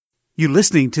You're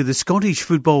listening to the Scottish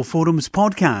Football Forums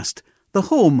podcast, the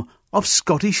home of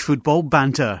Scottish football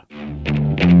banter.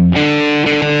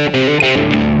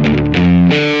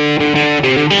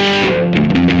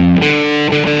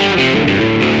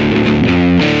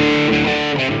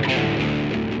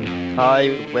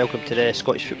 Hi, welcome to the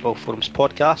Scottish Football Forums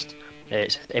podcast.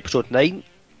 It's episode 9.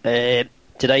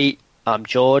 Tonight I'm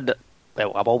John.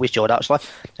 Well, I'm always John actually,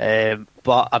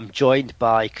 but I'm joined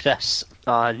by Chris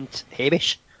and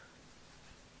Hamish.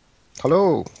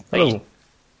 Hello. Hello.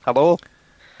 Hello.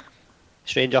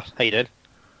 Stranger, how you doing?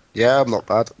 Yeah, I'm not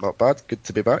bad. Good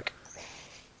to be back.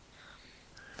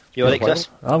 You alright, Chris?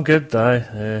 I'm good,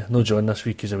 no John this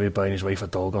week, he's away buying his wife a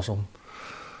dog or something.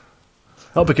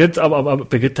 That'll be good. It'll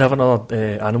be good to have another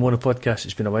animal on the podcast.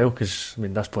 It's been a while because, I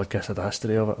mean, this podcast had a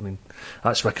history of it. I mean,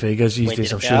 that's where Craig is these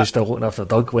days. I'm sure he's still looking after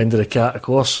the dog. When did the cat, of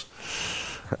course.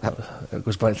 It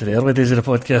goes back to the early days of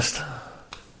the podcast.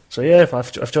 So yeah,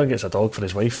 if John gets a dog for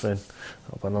his wife, then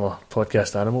that'll be another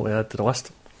podcast animal to add to the list.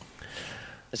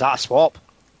 Is that a swap?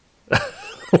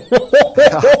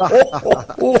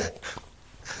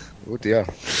 Oh dear.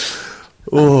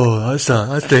 Oh,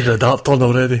 that's taking a dark turn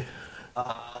already.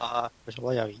 It's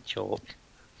only a wee joke.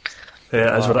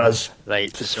 Yeah, it is what it is.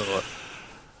 Right, so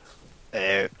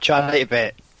trying to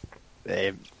bet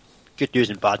good news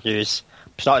and bad news.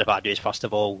 Starting with bad news first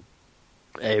of all.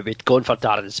 We'd gone for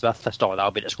Darren Smith. I thought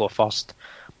Albion to score first.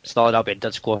 Stirling Albion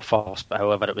did score first, but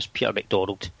however it was Peter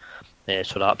McDonald,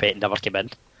 so that bet never came in.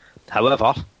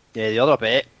 However, the other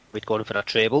bet we'd gone for a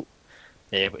treble,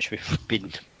 which we've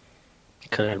been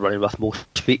kind of running with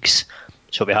most weeks.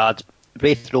 So we had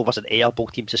Wraith Rovers and Ayr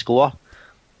both teams to score.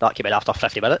 That came in after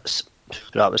 50 minutes, so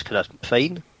that was kind of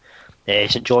fine.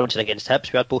 St Johnstone against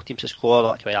Hibs, we had both teams to score.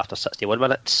 That came in after 61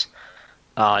 minutes.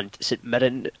 And St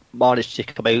Mirren managed to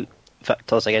come out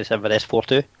victors against Inverness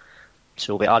 4-2.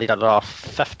 So we added another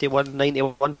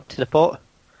 £51.91 to the pot,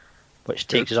 which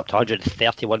takes us up to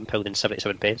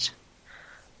 £131.77,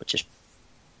 which is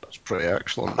That's pretty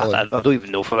excellent. I don't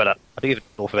even know if we were at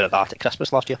that at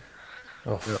Christmas last year.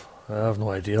 Oh, yeah. I have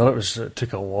no idea. It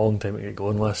took a long time to get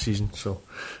going last season, so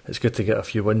it's good to get a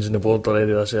few wins on the board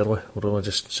already this early. We're only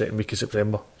just second week of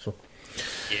September, so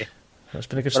yeah, that's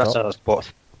been a good start. That's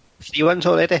what, 3 wins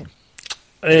already?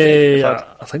 I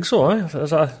think so.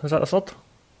 Is that the third?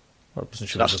 I wasn't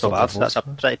sure. That's not bad. That's a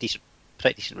pretty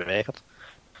decent record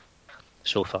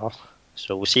so far.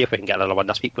 So we'll see if we can get another one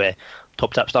this week with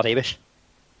top tipster Hamish.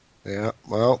 Yeah,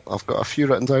 well, I've got a few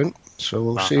written down, so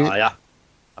we'll see. Yeah.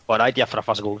 I've got an idea for a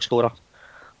first goal scorer.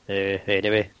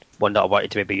 Anyway, one that I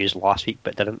wanted to maybe use last week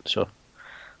but didn't, so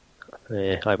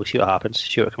I will see what happens,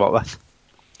 see what I come up with.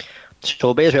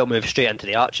 So may as well move straight into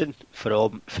the action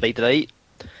from Friday night.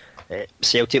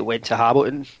 Celtic went to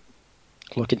Hamilton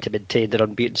looking to maintain their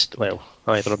unbeaten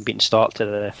start to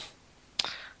the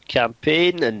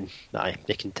campaign, and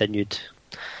they continued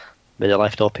where they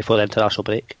left off before the international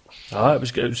break. It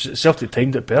was Celtic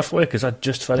timed it perfectly because I'd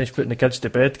just finished putting the kids to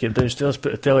bed, came downstairs,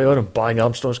 put the telly on, and bang,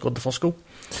 Armstrong scored the first goal.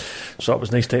 So that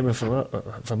was nice timing from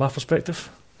my perspective.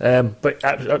 But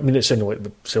I mean, it sounded like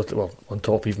Celtic were on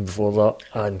top even before that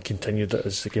and continued it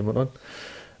as the game went on.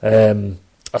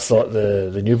 I thought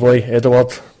the new boy,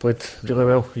 Edouard, played really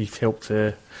well. He helped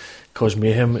cause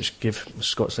mayhem, which gave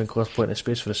Scott Sinclair plenty of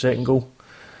space for the second goal.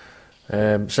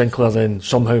 Sinclair then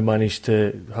somehow managed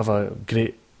to have a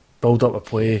great build up a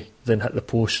play, then hit the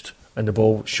post, and the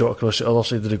ball shot across the other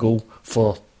side of the goal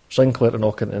for Sinclair to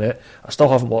knock into the net. I still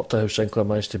haven't worked out how Sinclair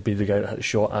managed to be the guy that hit the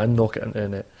shot and knock it into the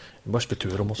net. It must be two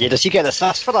of them or something. Yeah, does he get an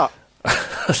assist for that?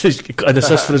 An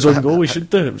assist for his own goal, he should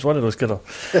do. It was one of those kind of...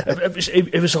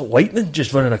 It was like lightning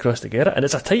just running across to get it, and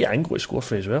it's a tight angle to score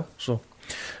for as well. So,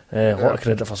 a lot of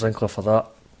credit for Sinclair for that.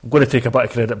 I'm going to take a bit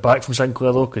of credit back from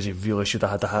Sinclair though, because he really should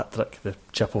have had a hat trick. The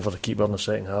chip over the keeper in the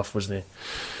second half wasn't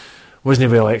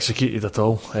well executed at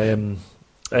all. I think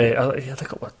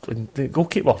the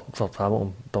goalkeeper for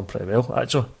Hamilton done pretty well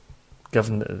actually,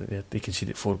 given that they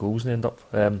conceded 4 goals in the end up,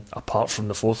 apart from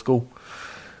the 4th goal,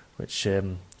 which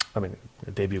a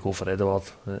debut goal for Edouard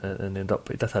in the end up,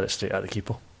 but he did hit it straight at the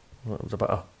keeper. It was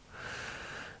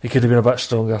he could have been a bit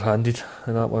stronger handed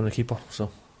in that one, the keeper, so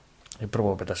he'd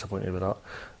probably be disappointed with that.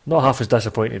 Not half as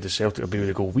disappointed as Celtic will be with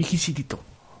the goal we conceded though.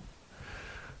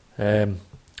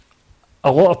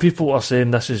 A lot of people are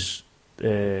saying this is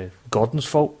Gordon's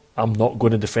fault. I'm not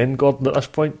going to defend Gordon at this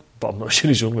point, but I'm not sure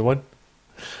he's the only one.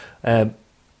 I'm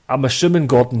assuming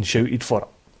Gordon shouted for it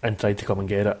and tried to come and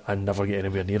get it and never get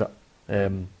anywhere near it.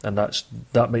 And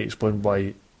that might explain why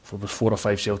there was 4 or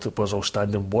 5 Celtic players all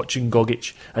standing watching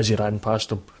Gogic as he ran past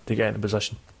them to get into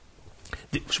position.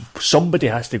 Somebody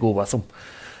has to go with him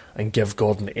and give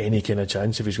Gordon any kind of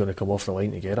chance if he's going to come off the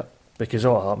line to get it. because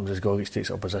all that happens is Gogic takes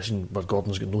a position where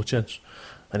Gordon's got no chance,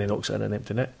 and he knocks it in an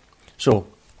empty net. So,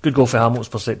 good goal for Hamilton's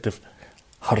perspective,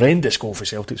 horrendous goal for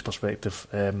Celtic's perspective.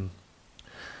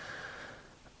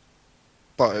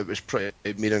 But it was pretty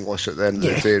meaningless at the end of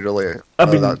the day, really,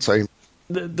 at that time.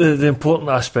 The important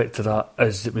aspect to that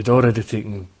is that we'd already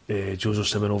taken Joseph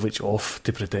Simonovic off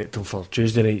to protect him for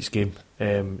Tuesday night's game.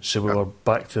 So we were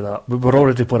back to that. We were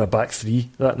already playing a back three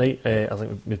that night. I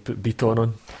think we put Beaton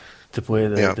on to play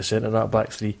the centre of that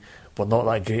back three. We're not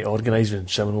that great organised when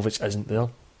Simonovic isn't there.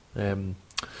 And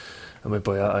with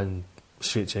Boyata and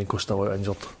Sviatchenko still out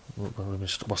injured,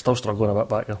 we're still struggling a bit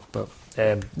back there. But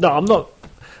no,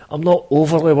 I'm not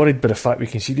overly worried by the fact we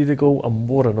conceded the goal. I'm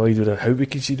more annoyed with how we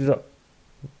conceded it.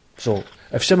 So,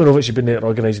 if Simonovic had been there to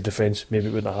organise the defence, maybe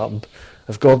it wouldn't have happened.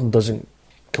 If Gordon doesn't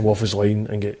come off his line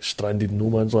and get stranded in no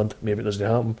man's land, maybe it doesn't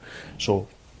happen. So,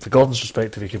 from Gordon's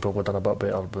perspective, he could probably have done a bit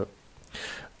better, but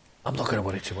I'm not going to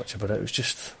worry too much about it. It was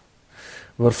just,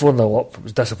 we were 4-0 up. It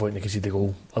was disappointing to concede the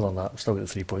goal. Other than that, we still got the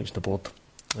 3 points on the board.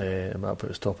 And that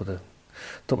put us top of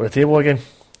the table again,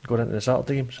 going into the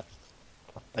Saturday games.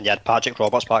 And you had Patrick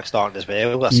Roberts back starting as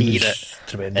well. I see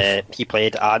that he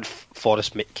played, and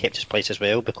Forrest kept his place as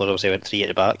well, because obviously he went 3 at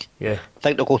the back. Yeah.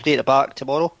 Think they'll go 3 at the back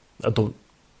tomorrow? I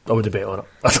would bet on it.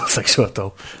 I don't think so at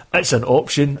all. It's an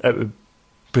option. It would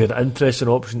be an interesting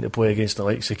option to play against the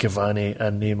likes of Cavani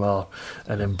and Neymar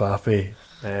and Mbappe.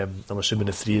 I'm assuming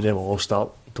the 3 of them will all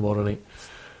start tomorrow night.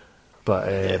 But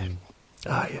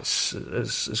it's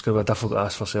going to be a difficult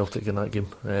ask for Celtic in that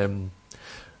game.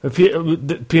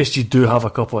 PSG do have a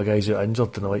couple of guys out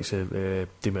injured, in the likes of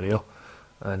Di Maria,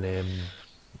 and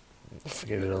I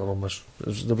forget who the other one was.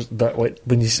 There was that, when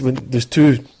there's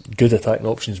 2 good attacking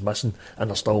options missing, and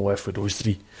they're still left with those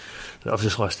 3 that I've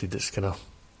just listed. It's kind of,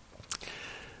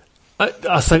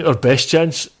 I think our best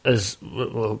chance is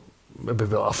maybe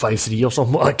about a 5-3 or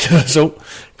something like that kind of result,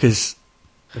 because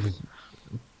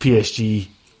PSG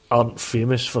aren't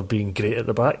famous for being great at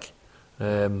the back.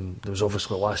 There was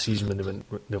obviously last season when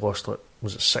they lost,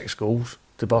 was it 6 goals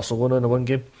to Barcelona in the one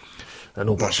game. I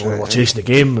know Barcelona were chasing the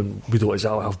game, and we don't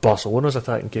exactly have Barcelona's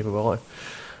attacking capability.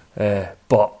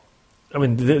 But I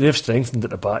mean, they've strengthened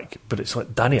at the back, but it's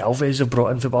like Dani Alves have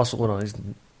brought in for Barcelona. He's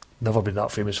never been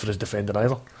that famous for his defending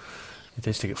either. He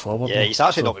tends to get forward. Yeah, he's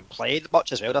actually not been played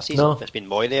much as well this season. No. It's been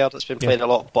Moy there that's been playing a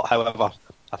lot, but however,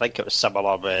 I think it was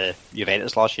similar with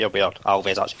Juventus last year, where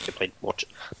Alves actually played much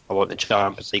a lot in the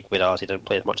Champions League, whereas he didn't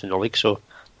play as much in the league, so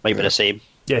might be the same.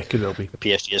 Yeah, could well be. With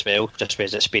PSG as well, just with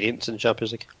his experience in the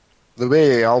Champions League. The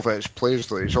way Alves plays,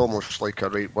 though, he's almost like a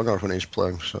right winger when he's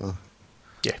playing, so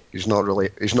yeah, he's not really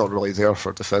there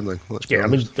for defending. Let's be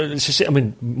honest. I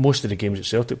mean, most of the games at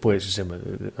Celtic play, it's the same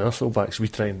with our fullbacks. We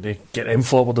try and get them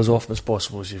forward as often as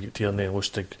possible, as you get Tierney and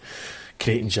Lustig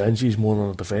creating chances more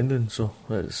than defending, so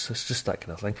it's just that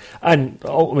kind of thing. And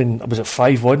I mean, was it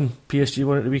 5-1 PSG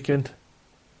won at the weekend?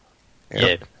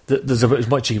 Yeah. There's about as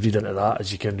much you can read into that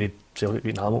as you can read Celtic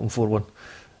beating Hamilton 4-1.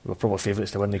 They were probably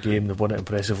favourites to win the game. They've won it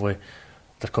impressively.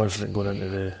 They're confident going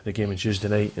into the game on Tuesday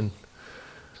night, and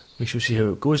we shall see how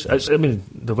it goes. I mean,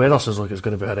 the weather sounds like it's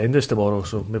going to be horrendous tomorrow,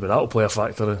 so maybe that'll play a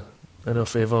factor in our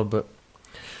favour, but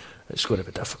it's going to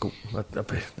be difficult.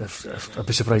 I'd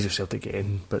be surprised if Celtic get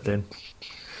in, but then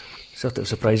Celtic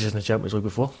surprises in the Champions League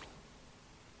before.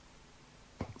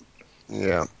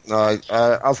 Yeah,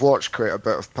 I've watched quite a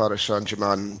bit of Paris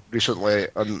Saint-Germain recently,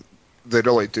 and they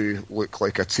really do look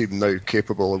like a team now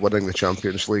capable of winning the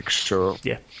Champions League. So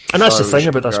yeah, and that's the thing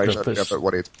about this group. I'm a bit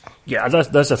worried. Yeah,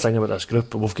 that's the thing about this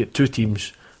group. We've got 2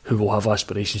 teams who will have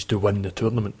aspirations to win the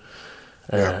tournament,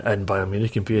 and Bayern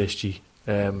Munich and PSG.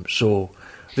 So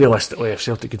realistically, if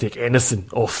Celtic can take anything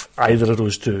off either of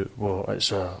those 2, well,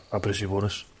 it's a Brucey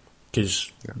bonus,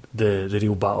 because the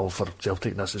real battle for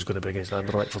Celtic in this is going to be against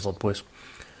Anderlecht for 3rd place.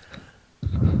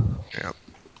 Yeah,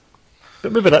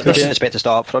 but maybe that doesn't expect to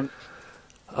start up front.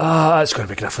 It's going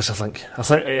to be Griffiths, I think. I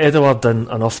think Edouard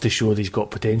done enough to show that he's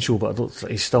got potential, but I don't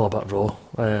think he's still a bit raw.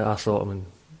 I thought,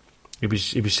 he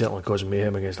was certainly causing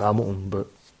mayhem against Hamilton, but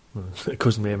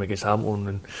causing mayhem against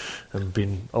Hamilton and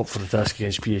being up for the task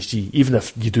against PSG, even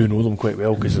if you do know them quite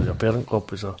well, because their parent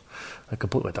club is a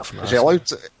completely different. Is he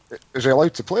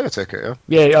allowed to play a ticket?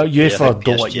 Yeah, UEFA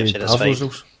don't let you have those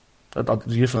rules.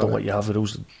 UEFA don't let you have the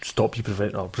rules that stop you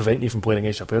prevent you from playing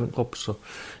against your parent club, so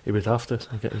he would have to.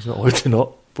 He's not allowed to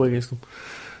not play against them.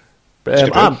 But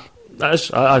it's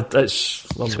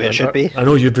where it should be. I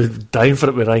know you'd be dying for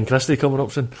it with Ryan Christie coming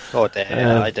up soon. Oh,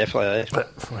 definitely.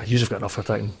 But you've got enough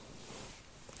attacking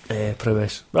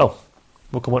prowess. Well,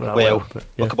 we'll come on to that.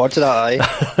 We'll come on to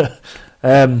that.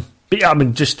 But yeah, I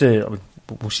mean, just we'll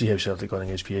we'll see how Celtic go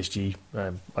against PSG.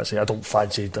 I don't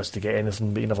fancy us to get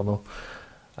anything, but you never know.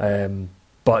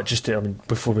 But just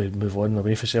before we move on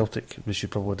away from Celtic, we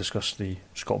should probably discuss the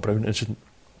Scott Brown incident.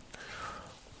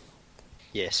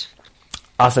 Yes.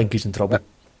 I think he's in trouble.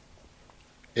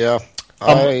 Yeah.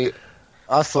 I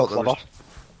thought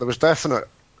there was definite...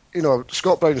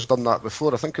 Scott Brown's done that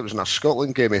before. I think it was in a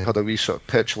Scotland game. He had a wee sort of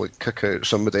petulant kick out at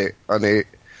somebody, and there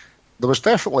was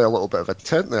definitely a little bit of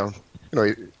intent there.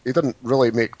 He didn't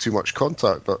really make too much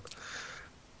contact, but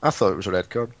I thought it was a red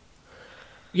card.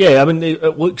 Yeah,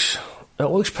 it looks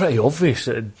pretty obvious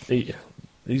that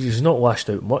he's not lashed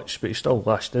out much, but he's still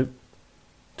lashed out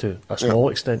to a small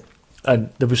extent. And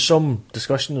there was some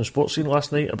discussion on Sports Scene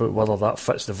last night about whether that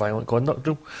fits the violent conduct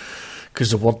rule,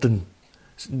 because the wording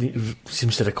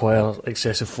seems to require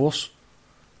excessive force.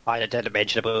 I didn't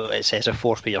mention about excessive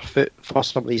force with your foot for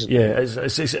some reason. Yeah,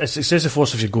 it's excessive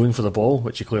force if you're going for the ball,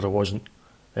 which he clearly wasn't.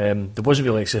 There wasn't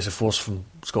really excessive force from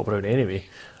Scott Brown anyway,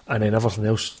 and then everything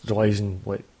else relies on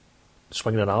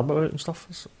swinging an arm about and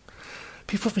stuff.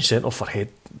 People have been sent off for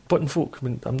head-butting folk.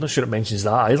 I'm not sure it mentions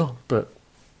that either, but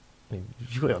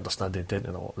you've got to understand the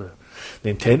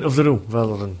intent of the rule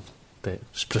rather than the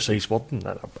precise wording.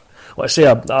 Let's say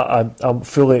I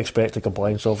fully expect a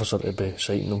compliance officer to be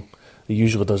citing them. He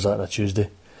usually does that on a Tuesday.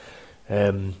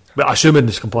 But assuming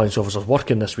this compliance officer's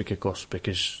working this week, of course,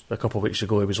 because a couple of weeks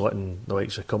ago he was letting the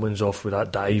likes of Cummins off with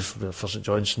that dive for St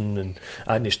Johnstone, and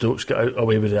Anthony Stokes got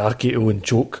away with the RKO and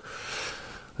choke.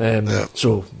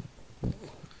 So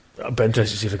I'd be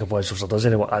interested to see if the compliance officer does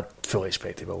anyone. I fully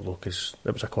expect he will, though, because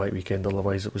it was a quiet weekend.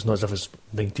 Otherwise, it was not as if there's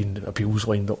 19 appeals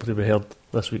lined up to be heard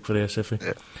this week for the SFA.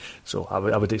 Yeah. So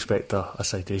I would expect a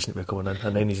citation to be coming in,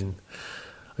 and then he's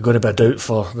going to be a doubt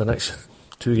for the next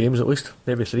 2 games at least,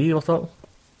 maybe 3 or that.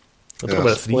 I don't know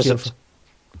about 3 games.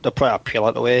 They'll probably appeal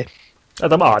it away.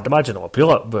 I'd imagine they'll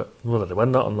appeal it, but whether they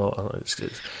win that or not,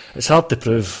 it's hard to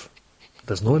prove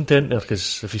there's no intent there,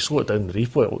 because if you slow it down the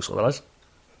replay, it looks like there is.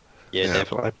 Yeah,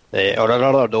 definitely. On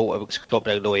another note, Scott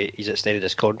Brown, he's extended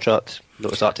his contract.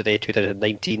 Noticed that today,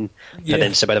 2019, and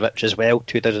then Simonovic as well,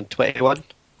 2021.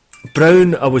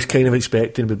 Brown, I was kind of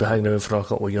expecting would be hanging around for a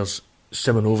couple of years.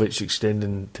 Simonovic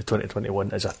extending to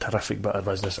 2021 is a terrific bit of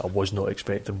business. I was not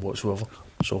expecting whatsoever,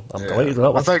 so I'm delighted with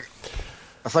that one.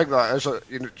 I think that is do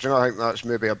you know? I think that's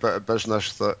maybe a bit of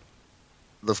business that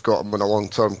they've got him on a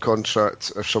long-term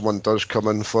contract. If someone does come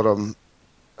in for him,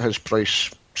 his price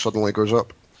suddenly goes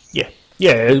up.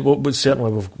 Yeah. Well,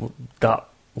 certainly with that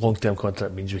long-term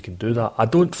contract means we can do that. I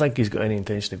don't think he's got any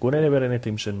intention of going anywhere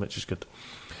anytime soon, which is good.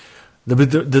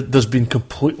 There's been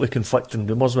completely conflicting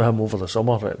rumours with him over the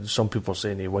summer. Some people are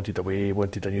saying he wanted away, he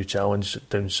wanted a new challenge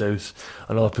down south,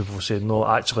 and other people were saying no,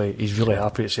 actually he's really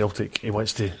happy at Celtic. He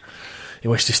wants to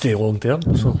stay long term.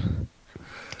 So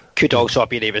could also have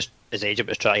been his agent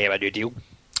was trying to get a new deal,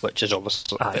 which is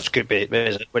almost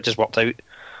which has worked out.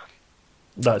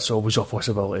 That's always a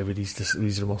possibility with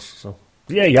these rumours. So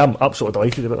yeah, I'm absolutely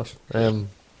delighted about this.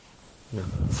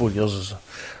 4 years is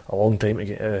a long time to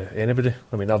get anybody.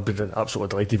 I've been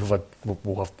absolutely delighted.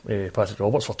 We'll have Patrick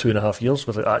Roberts for 2.5 years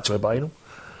without actually buying him,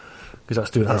 because that's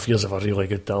 2.5 years of a really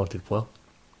good, talented player.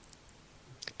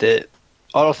 The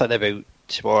other thing about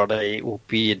tomorrow night will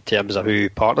be in terms of who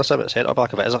partners him at centre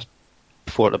back, if it is a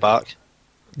four at the back.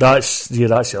 That's the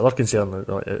other concern.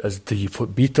 Is do you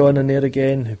put Beaton in there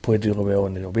again, who played really well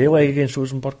in the away leg against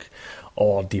Rosenborg,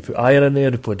 or do you put Ayer in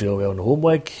there, who played really well in the home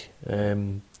leg?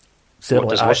 What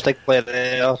does Lustig play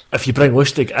there? If you bring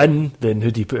Lustig in, then who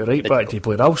do you put at right back? Do you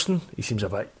play Ralston? He seems a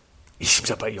bit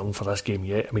young for this game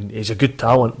yet. He's a good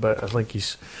talent, but I think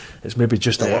it's maybe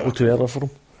just a little too early for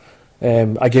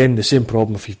him. Again, the same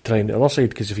problem if you try on the other side,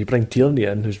 because if you bring Tierney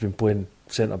in, who's been playing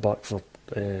centre back for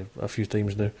a few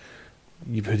times now,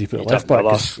 who do you put at left back?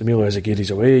 Because Emilio Ezagiri's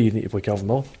away, you need to play Calvin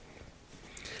Miller.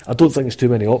 I don't think there's too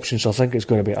many options, so I think it's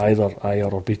going to be either Ayer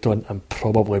or Beaton, and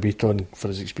probably Beaton for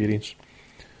his experience.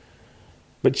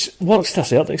 Which works to a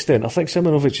certain extent. I think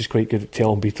Simonovic is quite good at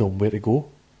telling Beaton where to go.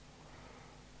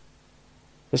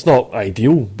 It's not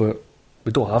ideal, but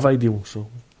we don't have ideal, so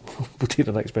we'll take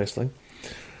the next best thing.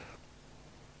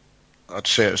 I'd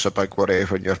say it's a big worry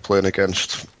when you're playing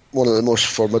against one of the most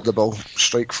formidable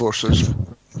strike forces.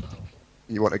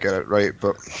 You want to get it right,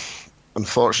 but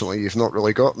unfortunately you've not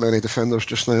really got many defenders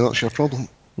just now. That's your problem.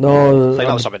 No, I think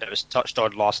that was something that was touched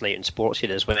on last night in Sports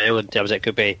here as well, in terms of it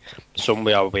could be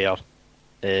somewhere where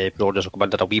Rodgers will come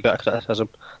under a wee bit of criticism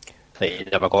that he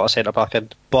never got a centre back in,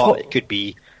 but it could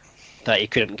be that he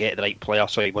couldn't get the right player,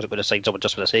 so he wasn't going to sign someone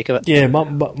just for the sake of it. Yeah,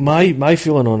 my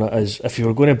feeling on it is if you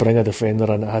were going to bring a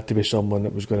defender in, it had to be someone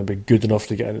that was going to be good enough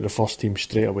to get into the first team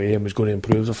straight away and was going to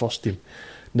improve the first team,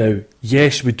 Now,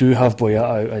 yes, we do have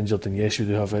Boyata out injured, and yes, we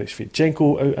do have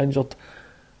Sviatchenko out injured,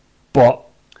 but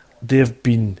they've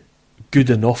been good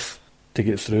enough to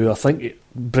get through. I think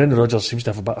Brendan Rodgers seems to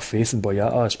have a bit of faith in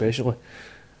Boyata especially.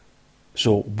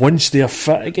 So once they're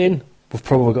fit again, we've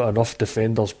probably got enough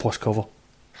defenders plus cover.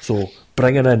 So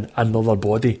bringing in another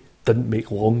body didn't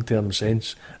make long-term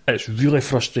sense. It's really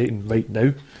frustrating right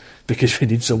now because we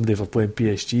need somebody for playing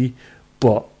PSG,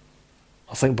 but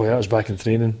I think Boyata's back in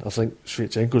training. I think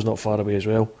Sviatchenko's not far away as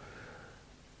well.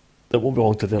 It won't be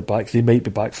long till they're back. They might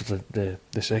be back for the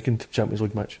second Champions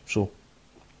League match. So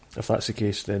if that's the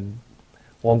case, then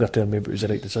longer term maybe it was the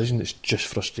right decision. It's just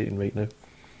frustrating right now.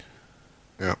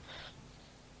 Yeah.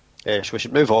 So we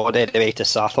should move on anyway to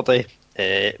Saturday.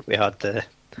 We had the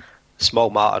small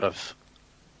matter of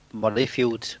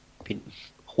Murrayfield been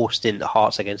hosting the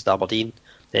Hearts against Aberdeen.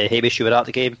 Hamish, you were at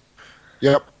the game?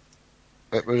 Yep.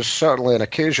 It was certainly an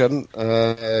occasion,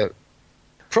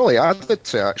 probably added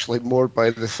to actually more by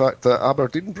the fact that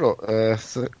Aberdeen brought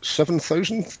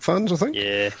 7,000 fans, I think.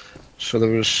 Yeah. So there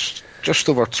was just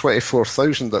over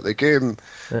 24,000 at the game.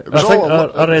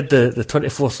 I read the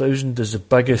 24,000 is the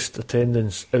biggest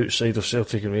attendance outside of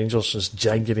Celtic and Rangers since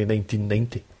January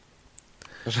 1990.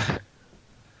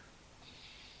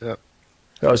 Yeah.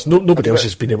 Nobody else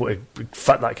has been able to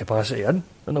fit that capacity in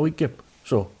a league game,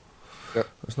 so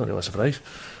it's not really a surprise.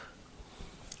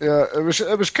 Yeah, it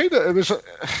was kind of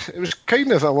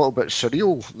a little bit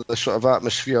surreal, the sort of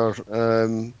atmosphere.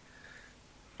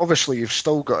 Obviously, you've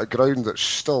still got a ground that's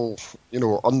still,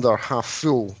 under half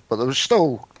full, but there was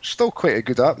still quite a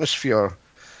good atmosphere.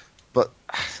 But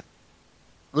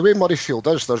the way Murrayfield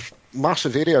is, there's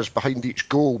massive areas behind each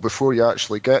goal before you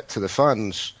actually get to the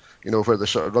fans. Where the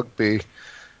sort of rugby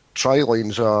try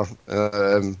lines are.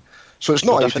 So it's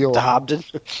not ideal. To Hampden.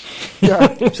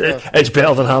 Yeah, it's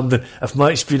better than Hampden. If my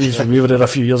experience when we were there a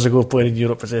few years ago playing in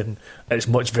Europe was in, it's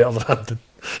much better than Hampden.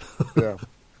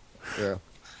 Yeah.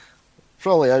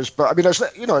 Probably is, but I mean,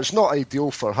 it's not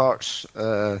ideal for Hearts,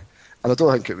 and I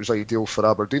don't think it was ideal for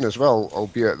Aberdeen as well,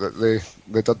 albeit that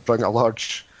they did bring a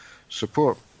large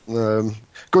support.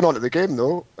 Going on to the game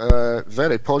though,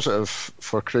 very positive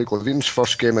for Craig Levene's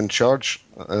first game in charge.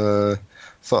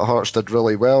 Thought Hearts did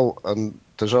really well and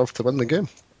deserved to win the game.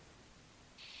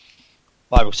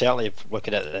 Well, I was certainly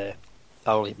looking at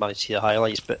I only managed to see the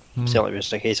highlights, but certainly it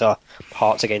was a case of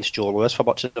Hearts against Joe Lewis for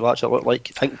much of the match. It looked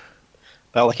like, I think,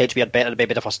 the counts we had better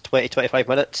maybe the first 20-25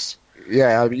 minutes.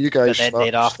 Yeah, I mean, you guys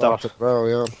started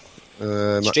well,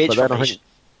 yeah. Strange formation.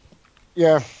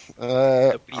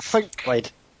 I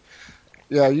think.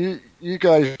 Yeah, you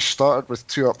guys started with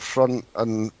two up front,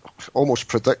 and almost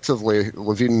predictably,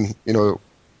 Levine,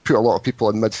 put a lot of people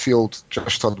in midfield,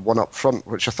 just had one up front,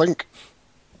 which I think,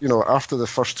 after the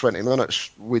first 20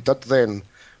 minutes, we did then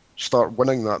start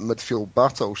winning that midfield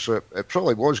battle. So it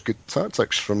probably was good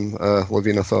tactics from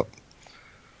Levine, I thought.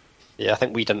 Yeah, I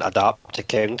think we didn't adapt to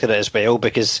counter it as well,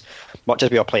 because much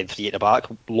as we were playing three at the back,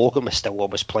 Logan was still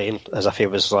always playing as if he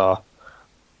was a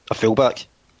fullback.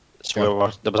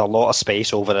 So there was a lot of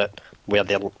space over it where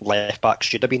the left back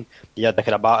should have been. You had the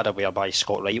kind of matter whereby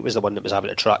Scott Wright was the one that was having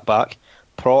to track back.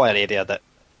 Probably an area that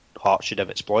Hearts should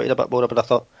have exploited a bit more, but I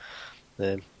thought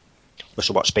with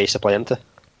so much space to play into.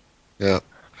 Yeah,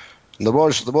 and there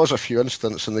was a few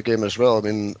incidents in the game as well. I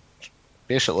mean,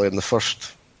 basically in the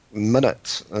first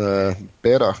minute,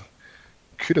 Berra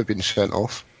could have been sent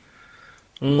off.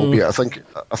 Albeit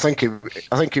I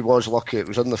think he was lucky. It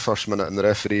was in the first minute, and the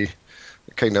referee.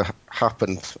 It kind of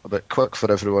happened a bit quick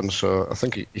for everyone, so I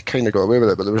think he kind of got away with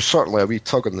it. But there was certainly a wee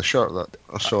tug in the shirt that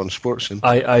I saw on Sportscene.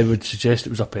 I would suggest it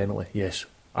was a penalty. Yes,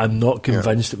 I'm not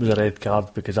convinced it was a red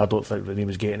card because I don't think Rooney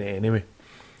was getting it anyway.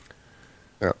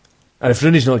 Yeah. And if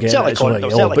Rooney's not getting it, it's not a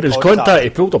yellow. But it was contact.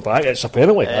 He pulled it back. It's a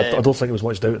penalty. I don't think there was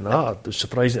much doubt in that. I was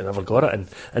surprised it never got it,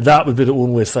 and that would be the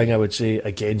only thing I would say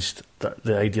against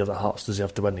the idea that Hearts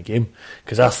deserved to win the game,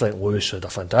 because I think Lewis had a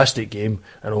fantastic game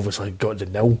and obviously got the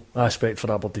nil aspect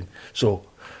for Aberdeen. So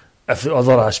if the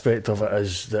other aspect of it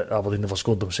is that Aberdeen never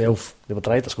scored themselves, they were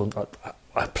trying to score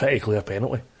a pretty clear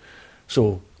penalty.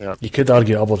 So you could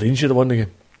argue Aberdeen should have won the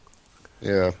game.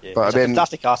 Yeah, but it's a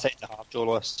fantastic asset to have, Joe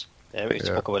Lewis. We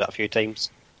spoke about that a few times,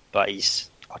 but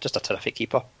he's just a terrific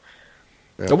keeper.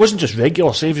 It wasn't just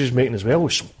regular saves he was making as well. It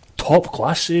was some top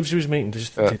class saves he was making,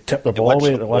 just to tip the ball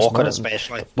away at the last minute.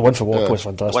 Especially. The one for Walker was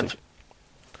fantastic.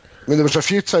 I mean, there was a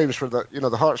few times where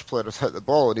the Hearts player had hit the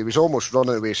ball and he was almost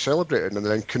running away celebrating, and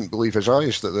then couldn't believe his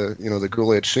eyes that the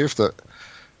goalie had saved it.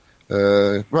 We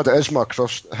had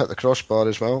Isma hit the crossbar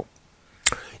as well.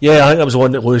 Yeah, I think that was the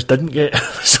one that Lewis didn't get.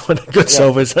 So when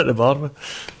Goodsilvers hit the bar,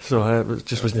 so it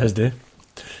just wasn't his day.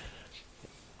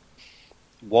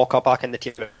 Walker back in the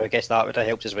team, I guess that would have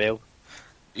helped as well.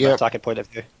 Yeah, attacking point of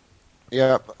view.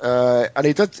 Yeah, and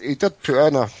he did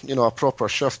put in a proper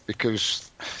shift,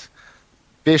 because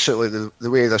basically the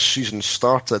way this season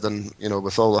started, and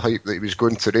with all the hype that he was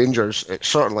going to Rangers, it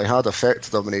certainly had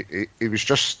affected him, and he was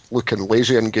just looking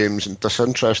lazy in games and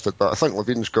disinterested. But I think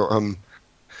Levine's got him,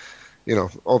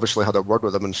 obviously had a word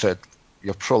with him and said,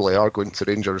 you probably are going to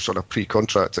Rangers on a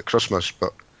pre-contract at Christmas,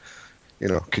 but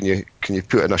can you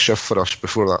put in a shift for us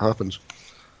before that happens?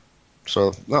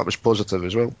 So that was positive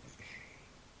as well.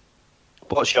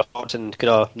 What's your thoughts on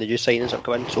the new signings that have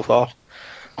come in so far?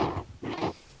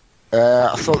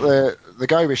 I thought the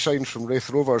guy we signed from Raith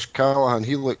Rovers, Callahan,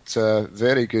 he looked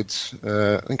very good.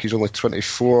 I think he's only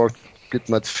 24, good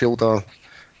midfielder.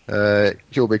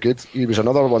 He'll be good. He was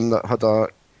another one that had a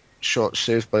shot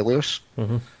saved by Lewis.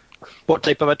 Mm-hmm. What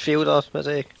type of midfielder is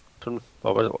he?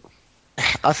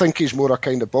 I think he's more a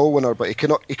kind of ball winner, but he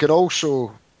can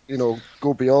also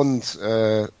go beyond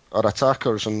our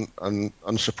attackers and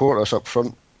support us up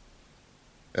front.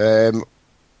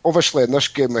 Obviously, in this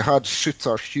game, we had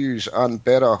Suter, Hughes, and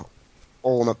Berra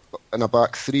all in a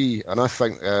back three, and I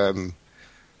think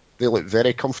they looked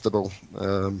very comfortable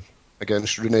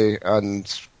against Rooney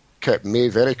and kept May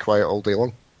very quiet all day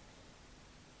long.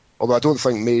 Although I don't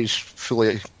think May's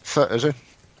fully fit, is he?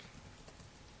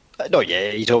 No, yeah,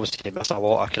 he's obviously missed a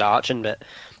lot of action, but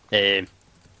I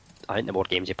think the more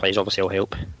games he plays, obviously, will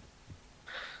help.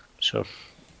 So,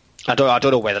 I don't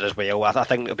know whether as well. I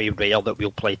think it'll be rare that we'll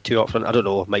play two up front. I don't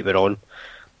know, might be wrong.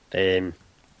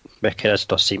 McInnes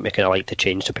does seem to like to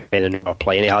change depending on who we're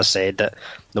playing. He has said that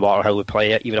no matter how we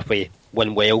play it, even if we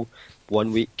win well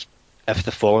one week, if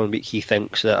the following week he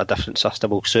thinks that a different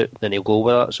system will suit, then he'll go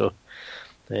with that. So,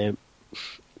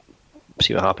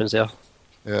 see what happens there.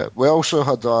 Yeah, we also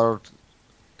had our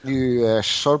new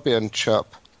Serbian chap,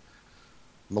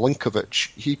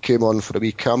 Milinkovic. He came on for a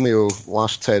wee cameo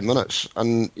last 10 minutes,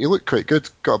 and he looked quite good.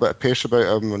 Got a bit of pace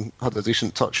about him and had a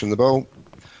decent touch on the ball.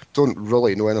 Don't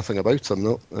really know anything about him,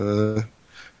 though.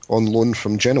 On loan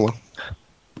from Genoa.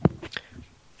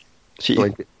 See, I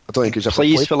don't think he's ever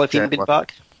pleased played for Levine being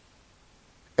back?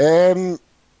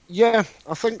 Yeah,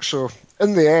 I think so.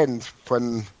 In the end,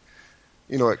 when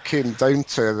it came down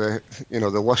to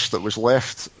the list that was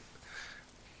left,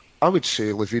 I would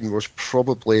say Levine was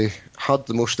probably had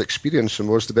the most experience and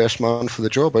was the best man for the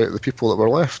job out of the people that were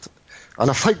left. And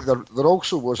I think there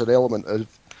also was an element of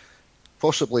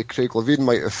possibly Craig Levine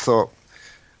might have thought,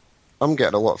 I'm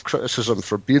getting a lot of criticism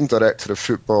for being director of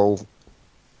football.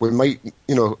 We might,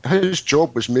 his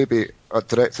job was maybe a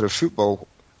director of football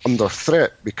under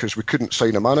threat because we couldn't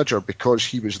sign a manager because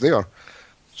he was there.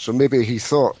 So maybe he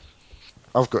thought,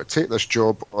 I've got to take this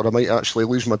job or I might actually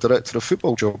lose my director of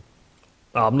football job.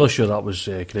 I'm not sure that was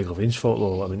Craig Levine's fault,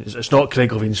 though. I mean, it's not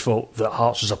Craig Levine's fault that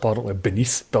Hearts is apparently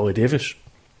beneath Billy Davies.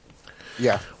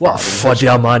 Yeah. What a fuddy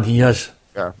a man he is.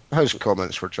 Yeah, his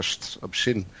comments were just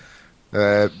obscene.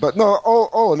 But no,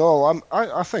 all in all,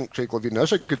 I think Craig Levine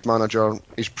is a good manager.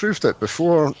 He's proved it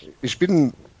before. He's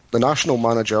been the national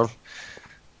manager.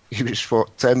 He was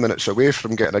 10 minutes away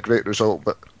from getting a great result,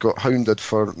 but got hounded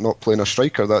for not playing a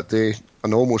striker that day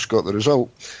and almost got the result.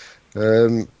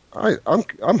 I'm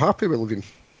happy with Levine.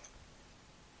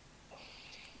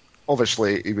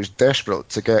 Obviously, he was desperate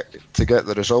to get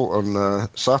the result on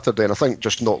Saturday, and I think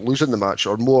just not losing the match,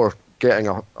 or more getting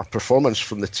a performance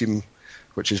from the team,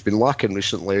 which has been lacking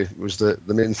recently, was the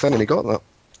main thing, and he got that.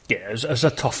 Yeah, it's a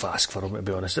tough ask for him, to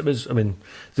be honest. It was. I mean,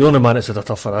 the only man that's had a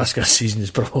tougher ask this season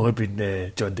has probably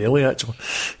been John Daly, actually,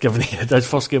 given his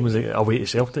first game was away to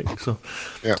Celtic. So,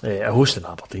 yeah. Hosting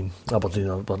Aberdeen. Aberdeen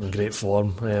are in great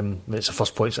form. It's the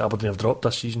first points that Aberdeen have dropped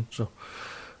this season. So,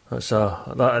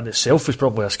 that in itself is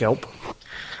probably a scalp.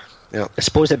 Yeah, I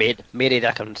suppose the main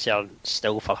area concern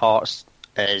still for Hearts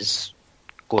is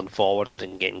going forward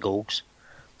and getting goals.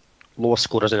 Lowest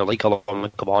scorers in the league along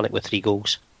with Kilmarnock with 3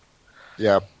 goals.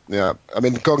 Yeah. I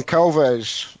mean,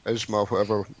 Goncalves, Isma,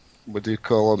 whatever we do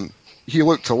call him, he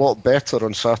looked a lot better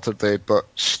on Saturday, but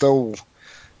still,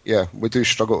 yeah, we do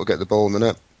struggle to get the ball in the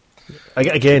net.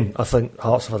 Again, I think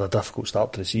Hearts have had a difficult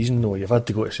start to the season, though. You've had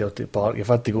to go to Celtic Park, you've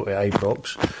had to go to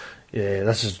Ibrox.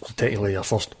 This is technically your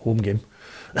first home game.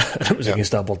 It was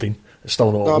against Aberdeen. It's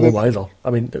still not home either. I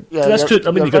mean, that's true.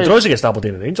 I mean, you got draws against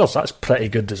Aberdeen and Rangers. That's pretty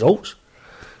good results.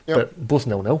 Yep. But both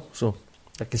 0-0, so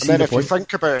I can see the point. And then if you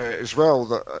think about it as well,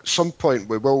 that at some point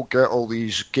we will get all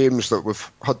these games that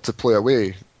we've had to play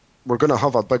away. We're going to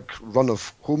have a big run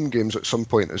of home games at some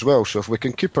point as well. So if we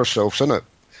can keep ourselves in it,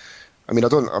 I mean,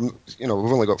 we've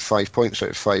only got 5 points out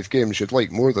of 5 games. You'd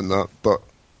like more than that, but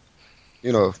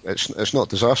it's not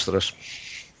disastrous.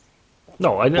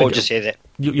 No, I What would you say that?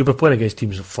 You'll be playing against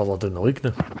teams further down the league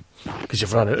now because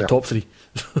you've ran out of top three.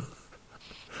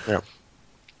 Yeah.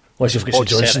 Unless you've got St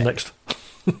Johnstone next.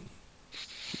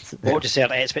 What would you say are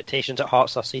the expectations at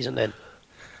Hearts this season then?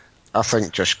 I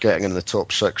think just getting in the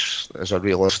top 6 is a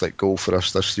realistic goal for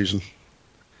us this season.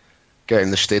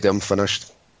 Getting the stadium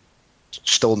finished.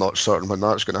 Still not certain when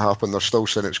that's going to happen. They're still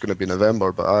saying it's going to be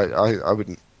November, but I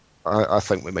wouldn't. I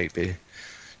think we might be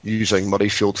using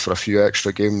Murrayfield for a few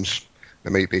extra games.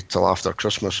 It might be till after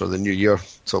Christmas or the New Year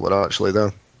till we're actually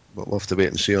there. But we'll have to wait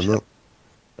and see on that.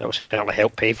 That will certainly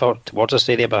help pay towards the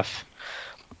stadium if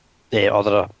the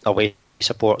other away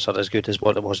supports are as good as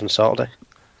what it was on Saturday.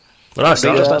 Well, that's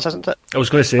Rangers, isn't it? I was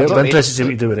going to say, it'd be interesting to see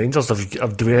what you do with Rangers.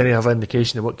 Do we have any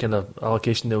indication of what kind of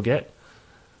allocation they'll get?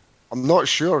 I'm not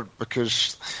sure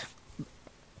because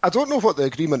I don't know what the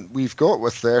agreement we've got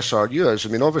with the SRU is. I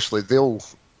mean, obviously they'll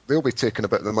be taking a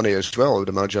bit of the money as well, I would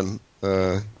imagine.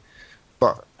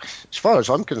 But as far as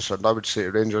I'm concerned, I would say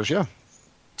to Rangers, yeah,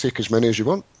 take as many as you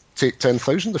want. Take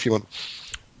 10,000 if you want.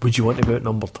 Would you want to be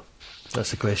outnumbered?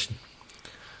 That's the question.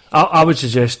 I would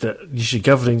suggest that you should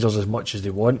give Rangers as much as they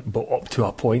want, but up to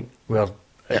a point where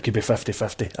it could be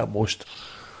 50-50 at most.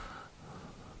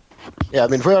 Yeah, I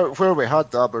mean, where we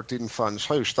had the Aberdeen fans'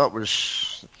 house, that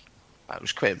was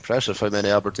quite impressive how many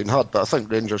Aberdeen had, but I think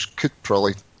Rangers could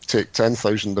probably take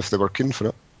 10,000 if they were keen for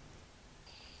it.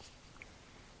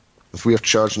 If we're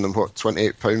charging them,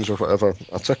 £28 or whatever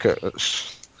a ticket,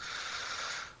 it's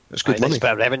good money. It's a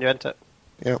bit of revenue, isn't it?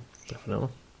 Yeah. Definitely.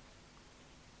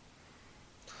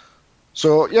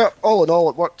 So, yeah, all in all,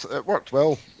 it worked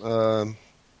well.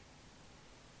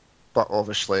 But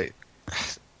obviously,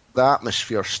 the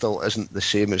atmosphere still isn't the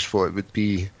same as what it would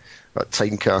be at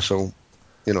Tynecastle,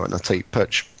 in a tight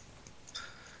pitch.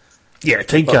 Yeah,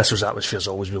 Tynecastle's atmosphere's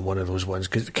always been one of those ones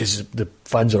because the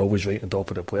fans are always right on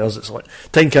top of the players. It's like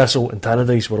Tynecastle and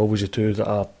Tannadice were always the two that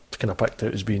are kind of picked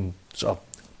out as being sort of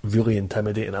really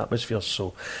intimidating atmospheres.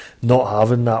 So not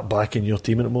having that back in your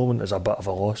team at the moment is a bit of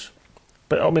a loss.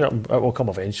 But I mean, it will come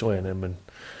eventually, and then when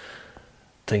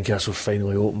Tynecastle's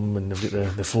finally open and they've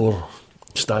got the 4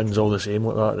 stands all the same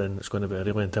like that, then it's going to be a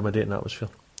really intimidating atmosphere.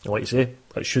 And like you say,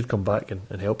 it should come back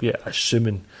and help you,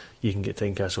 assuming you can get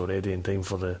Tynecastle ready in time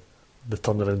for the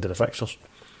turnaround of the fixtures.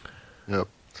 Yep.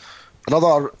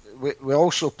 We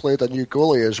also played a new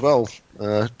goalie as well,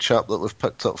 a chap that we've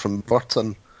picked up from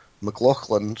Burton,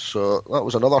 McLaughlin. So that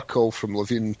was another call from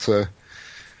Levine to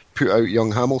put out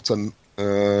young Hamilton,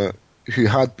 who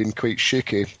had been quite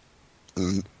shaky,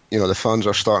 and the fans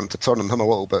are starting to turn on him a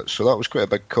little bit. So that was quite a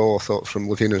big call, I thought, from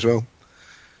Levine as well.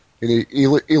 And he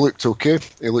looked okay.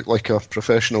 He looked like a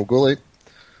professional goalie.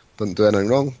 Didn't do anything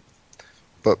wrong.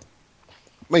 But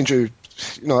mind you,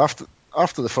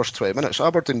 after the first 20 minutes,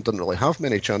 Aberdeen didn't really have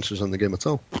many chances in the game at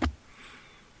all.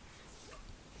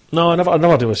 No, I never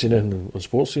really seen anything on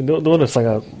Sports Scene. The only thing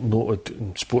I noted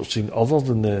in Sports Scene other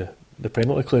than the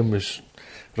penalty claim was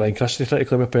Ryan Christie tried to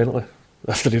claim a penalty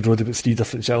after he rode about 3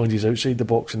 different challenges outside the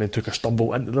box and then took a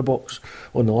stumble into the box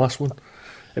on the last one.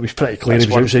 It was pretty clear he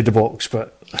was outside the box,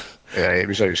 but yeah, he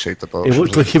was outside the box. He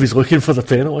looked like he was looking for the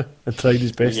penalty and tried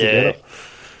his best to get it.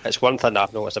 It's one thing that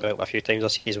I've noticed about him a few times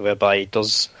this season, whereby he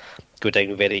does go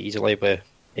down very easily with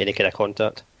any kind of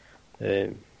contact.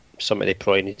 Somebody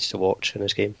probably needs to watch in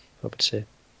this game, I would say.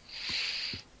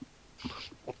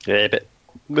 But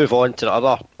move on to the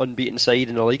other unbeaten side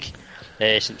in the league.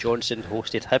 St Johnstone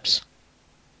hosted Hibs.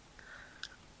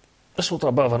 This looked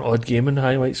a bit of an odd game in the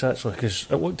highlights, actually, because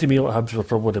it looked to me like Hibs were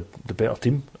probably the better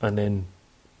team, and then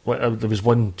there was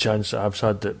one chance that Hibs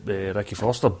had that Ricky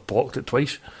Foster blocked it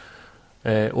twice,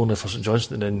 only for St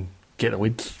Johnstone, and then get the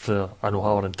lead for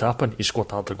O'Halloran tapping. He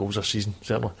scored harder goals this season,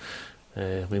 certainly.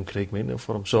 Liam Craig made it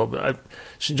for him. So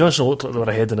St Johnstone looked like they were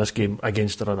ahead in this game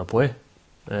against the run of play.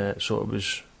 So it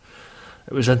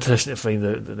was interesting to find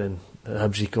out that then the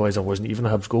Hibs equaliser wasn't even a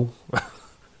Hibs goal.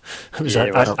 It was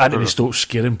Anthony Stokes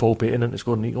scaring Paul Payton into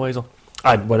scoring an equaliser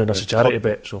and winning us a charity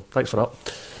bet, so thanks for that.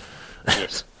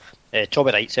 Yes.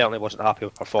 Tommy Wright certainly wasn't happy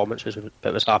with performance,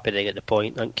 but was happy to get the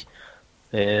point. I think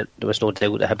there was no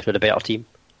doubt that Hibs were the better team.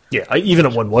 Yeah, even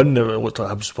at 1-1 it looked like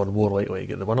Hibs were more likely to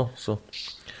get the winner, so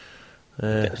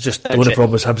just the only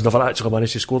problem is Hibs never actually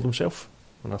managed to score themselves,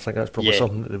 and I think that's probably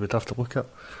something that they would have to look at.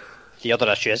 The other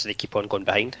issue is they keep on going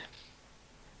behind.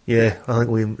 Yeah, I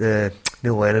think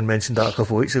Neil Lennon mentioned that a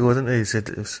couple of weeks ago, didn't he? He said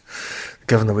it was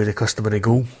giving away the customary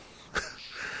goal.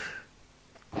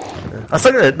 I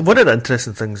think one of the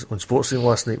interesting things on Sportscene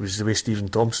last night was the way Stephen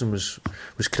Thompson was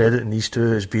crediting these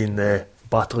two as being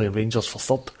battling Rangers for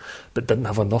third, but didn't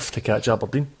have enough to catch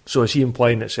Aberdeen. So is he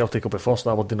implying that Celtic will be first,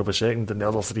 Aberdeen will be second, and the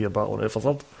other three are battling out for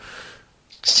third?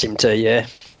 Seem to, yeah.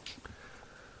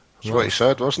 That's what he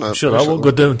said, wasn't it? I'm sure that won't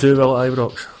go down too well at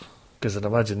Ibrox, because I'd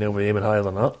imagine they'll be aiming higher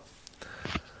than that.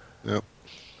 Yep.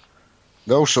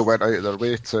 They also went out of their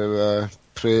way to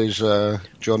praise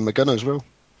John McGinn as well.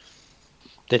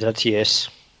 They did, yes.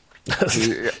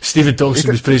 Stephen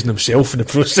Thompson was praising himself in the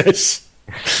process.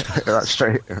 That's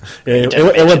right. Yeah, he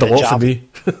learned a lot from me.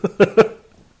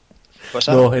 What's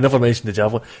that? No, he never mentioned the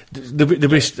javelin.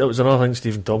 That was another thing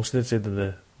Stephen Thompson had said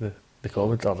in the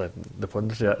comment, or the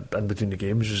punditry in between the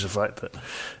games, was the fact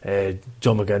that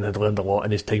John McGinn had learned a lot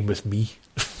in his time with me.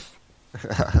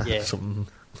 Yeah. Something.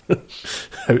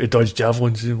 How to dodge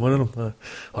javelins in one of them,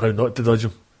 or how not to dodge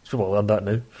them. So we'll learn that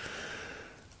now.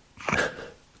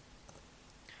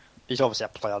 He's obviously a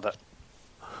player that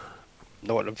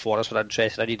Nottingham Forest were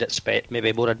interested in. He'd expect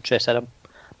maybe more interest in him.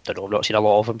 Don't know, I've not seen a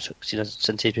lot of him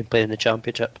since he's been playing in the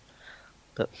Championship.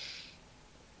 But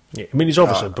yeah, I mean, he's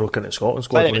obviously broken into Scotland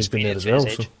squad when he's been there as well.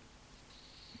 So.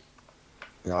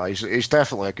 Yeah, he's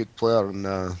definitely a good player, and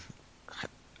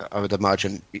I would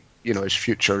imagine his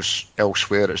future's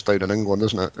elsewhere. It's down in England,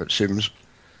 isn't it? It seems.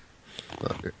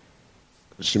 But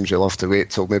it seems he'll have to wait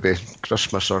till maybe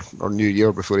Christmas or New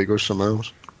Year before he goes somewhere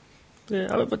else.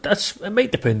 Yeah, but it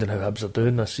might depend on how Hibs are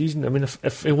doing this season. I mean,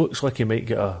 if it looks like he might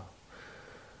get a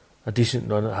decent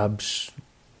run at Hibs,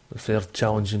 if they're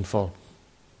challenging for,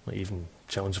 even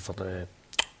challenging for the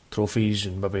trophies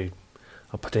and maybe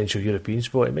a potential European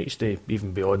spot, it might stay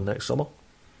even beyond next summer.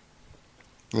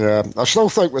 Yeah, I still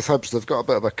think with Hibs they've got a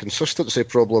bit of a consistency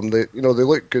problem. They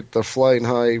look good, they're flying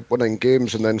high, winning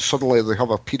games, and then suddenly they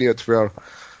have a period where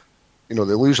they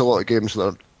lose a lot of games that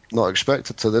are not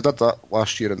expected to. They did that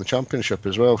last year in the Championship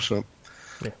as well, so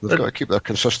they've got to keep their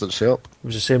consistency up. It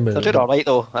was the same with... They're doing alright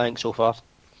though, I think, so far.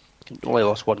 Only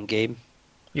lost one game.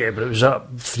 Yeah, but it was that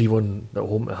 3-1 at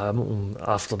home to Hamilton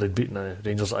after they'd beaten the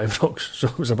Rangers at Ibrox, so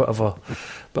it was a bit of a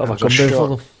come down for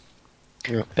them.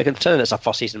 Yeah. But considering it's their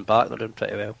first season back, they're doing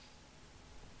pretty well.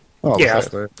 Oh, yeah,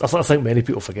 I think many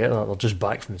people forget that they're just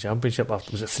back from the Championship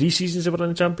after, was it 3 seasons they were in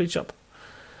the Championship?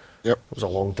 Yep. It was a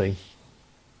long time.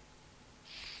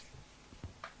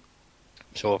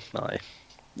 So, aye.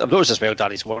 I've noticed as well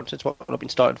Danny Swanson's what I've been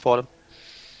starting for him.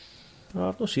 Oh,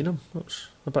 I've not seen him. That's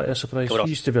a bit of a surprise. Coming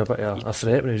He used to be a bit of a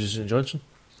threat when he was at St Johnstone.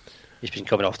 He's been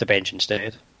coming off the bench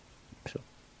instead. So.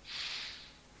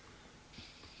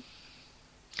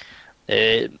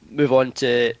 Move on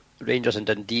to Rangers and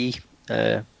Dundee.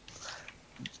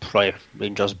 Probably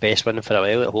Rangers' best win for a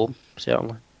while at home,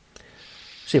 certainly.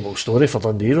 Same old story for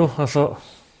Dundee though, I thought.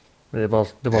 They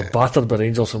were battered by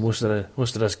Rangers for most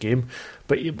of this game.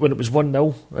 But when it was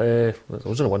 1-0, it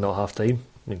was only 1-0 at half time.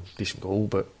 I mean, decent goal,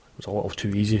 but it was a little too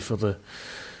easy for the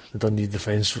Dundee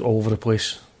defence all over the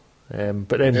place. But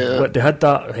then they had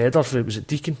that header for, was it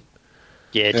Deacon?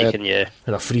 Yeah, Deacon, yeah.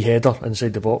 Had a free header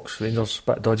inside the box. Rangers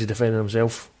a bit dodgy defending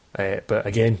himself. But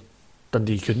again,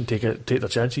 Dundee couldn't take their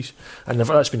chances. And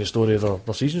that's been the story of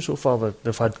their season so far.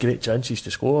 They've had great chances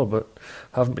to score, but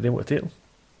haven't been able to take them.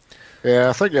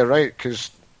 Yeah, I think you're right, because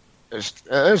it's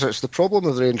the problem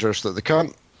with Rangers that they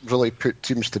can't really put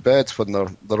teams to bed when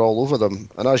they're all over them.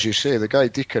 And as you say, the guy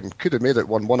Deacon could have made it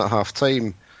 1-1 at half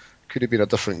time, could have been a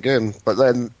different game. But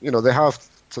then, they have,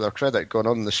 to their credit, gone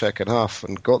on in the second half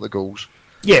and got the goals.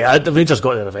 Yeah, the Rangers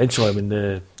got there eventually. I mean,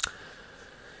 the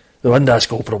Windass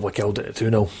goal probably killed it at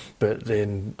 2-0, but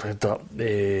then had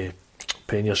that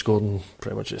Pena scoring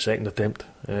pretty much at the second attempt,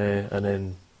 and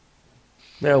then.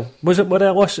 Well, was it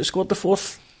Morelos that scored the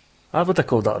fourth? I would have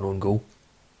called that an own goal.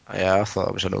 Yeah, I thought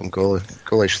it was an own goal.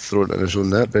 Goalie's thrown it in his own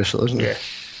net, basically, isn't it?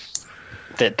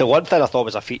 Yeah. The one thing I thought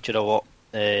was a feature of what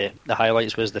the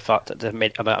highlights was the fact that the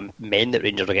amount of men that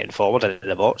Rangers were getting forward in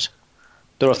the box.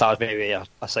 Don't know if that was maybe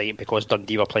a sign because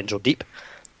Dundee were playing so deep,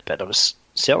 but there was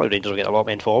certainly Rangers were getting a lot of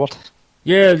men forward.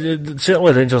 Yeah,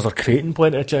 certainly Rangers are creating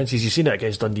plenty of chances. You've seen it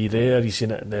against Dundee there, you've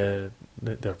seen it in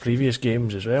their previous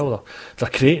games as well. They're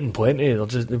creating plenty.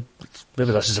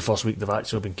 Maybe this is the first week they've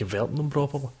actually been converting them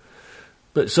properly.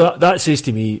 But so that says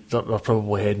to me that they're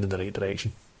probably heading in the right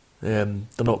direction. They're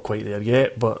not quite there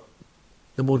yet, but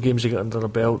the more games they get under their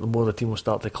belt, the more the team will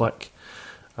start to click.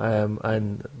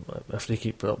 And if they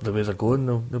keep it up the way they're going,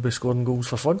 they'll be scoring goals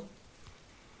for fun.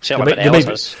 They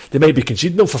might be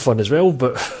conceding them for fun as well,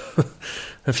 but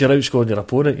if you're outscoring your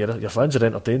opponent, your fans are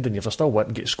entertained, and if you're still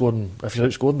wanting to get scoring, if you're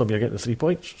outscoring them, you're getting the 3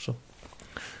 points. So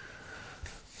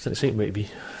it's an exciting way to be.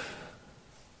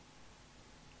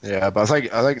 Yeah, but I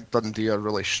think Dundee are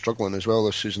really struggling as well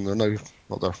this season. They're now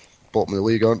they're bottom of the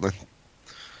league, aren't they?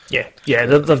 Yeah,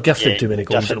 they're gifted too many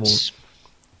goals at the moment.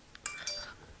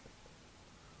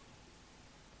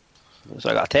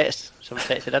 So I got a text. Someone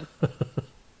texted in.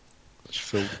 It's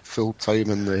full time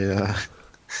in the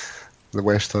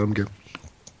West Ham game.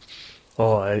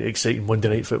 Oh, exciting Monday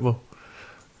night football.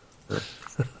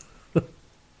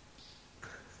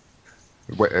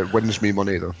 It wins me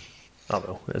money though. Oh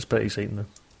well, it's pretty exciting though.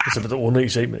 It's about the only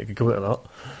excitement that can come out of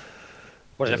that.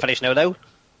 What is it finished now? 2-0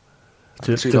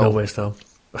 West Ham.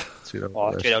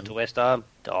 2-0 to West Ham.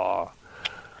 Oh,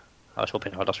 I was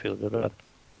hoping Huddersfield would win.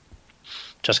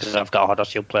 Just because I've got a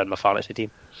Huddersfield player in my fantasy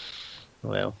team.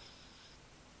 Well,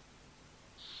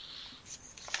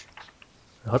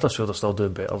 Huddersfield are still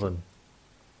doing better than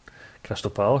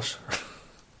Crystal Palace.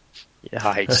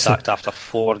 yeah, he's sacked after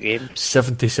 4 games.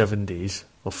 77 days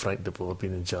of Frank de Boer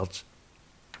being in charge.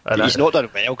 And He's not done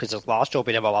well because his last job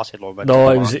he never lasted long. No,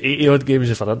 it was 80 odd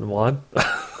games for Inter Milan.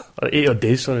 Or 80 odd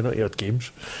days, sorry, not 80 odd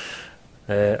games.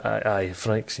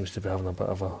 Frank seems to be having a bit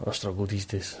of a struggle these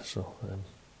days. So,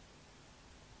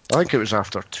 I think it was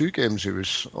after 2 games he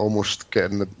was almost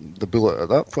getting the bullet at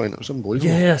that point. It was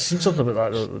unbelievable. yeah, I seen something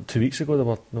about that 2 weeks ago. They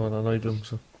were no annoyed with him.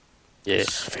 So. Yeah,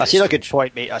 I seen a good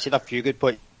point, mate. I seen a few good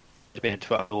points on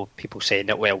Twitter. People saying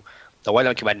that, well, they want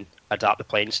to come in, adapt the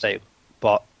playing style,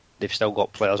 but they've still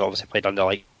got players obviously played under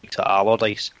like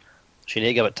Allardyce. So you need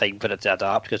to give it time for it to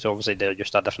adapt because obviously they're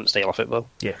just a different style of football.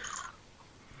 Yeah.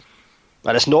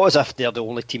 And it's not as if they're the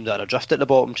only team that are adrift at the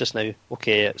bottom just now.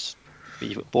 Okay, it's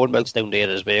you've got Bournemouth's down there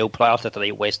as well. Prior to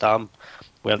tonight, West Ham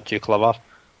weren't too clever.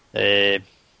 And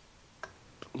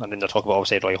then they're talking about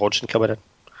obviously Roy Hodgson coming in.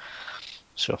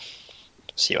 So,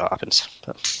 see what happens.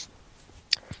 But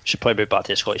should probably move back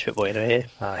to Scottish football anyway.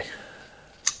 Aye.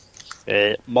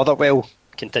 Motherwell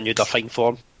continued their fine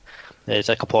form. It's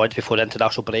a couple of points before the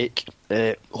international break.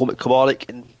 Home at Kilmarnock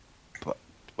and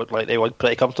looked like they won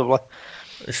pretty comfortably.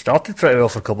 It started pretty well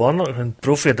for Kilmarnock and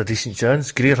Brophy had a decent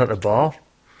chance. Greer hit the bar.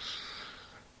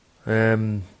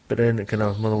 But then it kind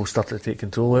of Motherwell started to take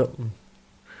control of it.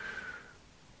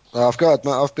 I've got to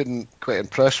admit, I've been quite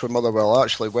impressed with Motherwell. I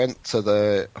actually went to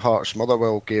the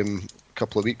Hearts-Motherwell game a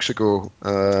couple of weeks ago.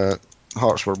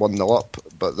 Hearts were 1-0 up,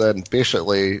 but then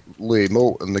basically Louis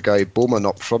Moult and the guy Bowman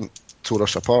up front tore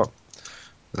us apart.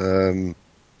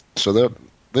 So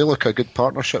they look a good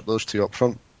partnership, those two up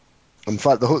front. In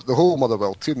fact, the whole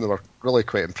Motherwell team, they were really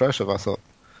quite impressive, I thought.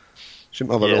 Seemed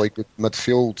to have a really good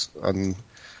midfield, and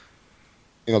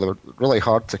they were really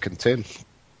hard to contain.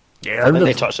 Yeah, I think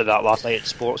they touched on that last night at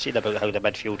Sports Scene about how the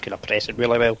midfield kind of press it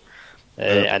really well.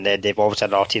 And then they've obviously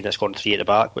another team that's gone 3 at the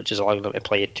back, which is allowing them to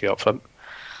play 2 up front,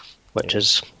 which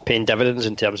is paying dividends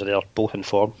in terms of their both in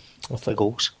form. I think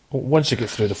goals. Once you get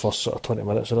through the first sort of 20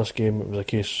 minutes of this game, it was a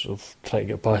case of trying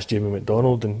to get past Jamie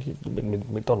McDonald,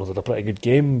 and McDonald had a pretty good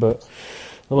game, but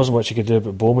there wasn't much you could do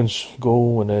about Bowman's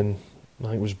goal, and then I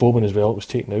think it was Bowman as well that was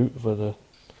taken out for the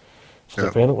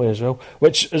penalty as well,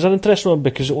 which is an interesting one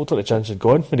because it looked like the chance had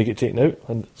gone when he got taken out,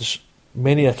 and there's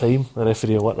many a time the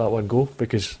referee will let that one go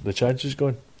because the chance is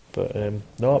gone. But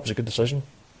no, it was a good decision.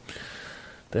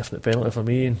 Definite penalty for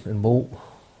me, and Moult.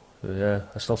 Yeah,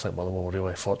 I still think Motherwell were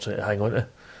really fortunate to hang on to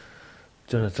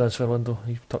during the transfer window.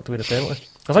 He tucked away the penalty.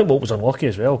 I think Moult was unlucky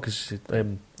as well because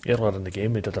earlier in the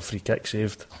game he did a free kick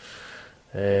saved.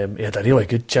 He had a really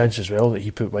good chance as well that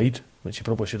he put wide, which he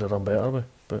probably should have done better with.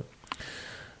 But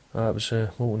it was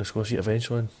Moult in the score sheet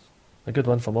eventually. And a good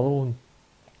one for Motherwell.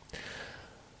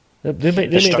 They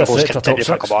made a threat to top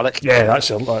 6. Yeah,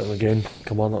 that's it. Again,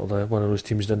 Kilmarnock, one of those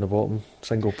teams down the bottom.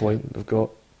 Single point they've got.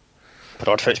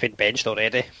 Broadfoot's been benched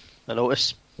already, I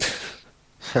notice.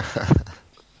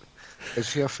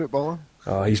 Is he a footballer?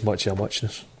 Oh, he's much of a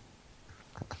muchness.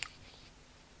 I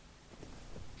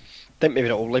think maybe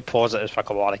the only positive for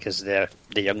Kilmarnock is the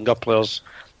younger players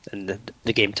and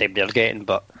the game time they're getting,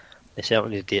 but they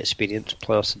certainly need the experienced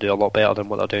players to do a lot better than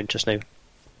what they're doing just now.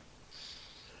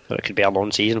 So it could be a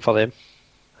long season for them.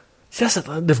 See,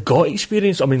 they've got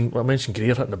experience. I mean, I mentioned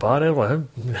Greer hitting the bar earlier.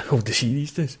 How old is he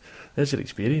these days? There's their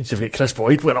experience. They've got Chris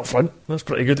Boyd playing up front. That's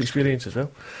pretty good experience as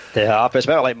well. They have, but it's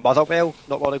better like Motherwell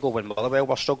not long ago when Motherwell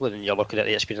were struggling, and you're looking at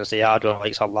the experience they had with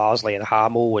like Sir Larsley and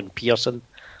Hamill and Pearson,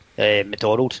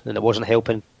 McDonald, and it wasn't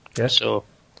helping. Yeah. So,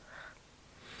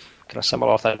 kind of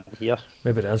similar thing here.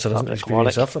 Maybe the answer isn't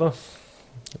experience after all.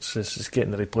 It's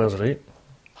getting the right players right.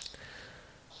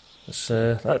 It's,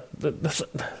 the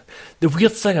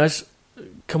weird thing is,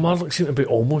 Kilmarnock seem to be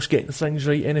almost getting things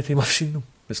right anytime I've seen them.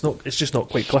 It's just not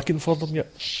quite clicking for them yet.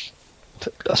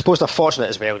 I suppose they're fortunate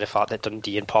as well, the fact that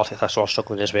Dundee and Partick are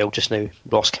struggling as well just now.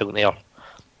 Ross County are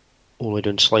only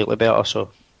doing slightly better, so...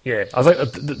 Yeah, I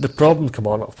think the problem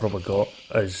Kilmarnock have probably got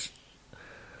is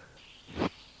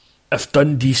if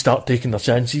Dundee start taking their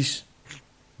chances,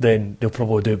 then they'll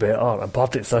probably do better. And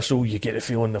Partick Thistle, you get the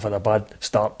feeling they've had a bad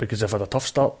start because they've had a tough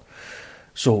start.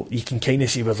 So you can kind of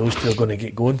see where those two are going to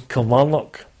get going.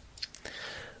 Kilmarnock,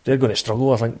 they're going to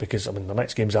struggle, I think, because the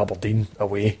next game's Aberdeen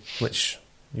away, which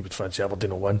you would fancy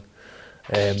Aberdeen will win.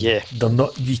 They're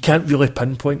not. You can't really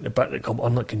pinpoint the bit that come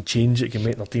on that can change it, can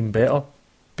make their team better,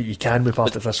 but you can with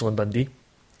Partick Thistle and Dundee.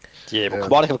 Yeah, well,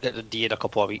 Kilmarnock will get Dundee in a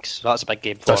couple of weeks. So that's a big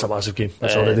game for That's them. a massive game.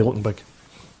 It's already looking big.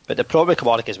 But the problem with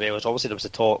Kilmarnock as well is obviously there was the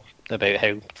talk about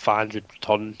how fans would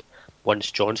return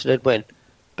once Johnson had won,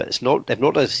 but it's not. They've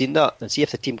not really seen that. And see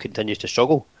if the team continues to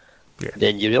struggle,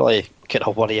 then you really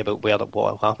can't worry about what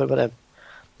will happen with them.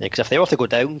 Because if they were to go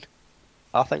down,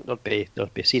 I think there'd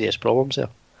be serious problems there.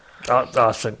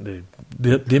 I think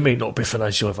they might not be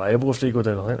financially viable if they go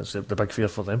down. I think that's the big fear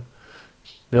for them.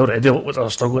 They already look like they're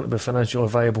struggling to be financially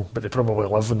viable, but they probably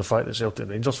live in the fact that Celtic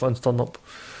and Rangers fans turn up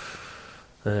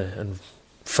and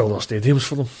fill their stadiums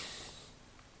for them.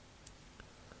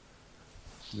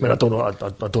 I mean, I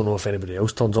don't know if anybody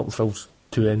else turns up and fills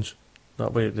two ends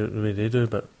that way, the way they do,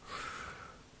 but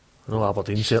I know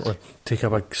Aberdeen certainly take a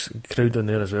big crowd in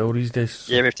there as well these days.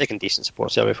 Yeah, we've taken decent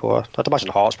support there before. I'd imagine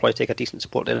Hearts probably take a decent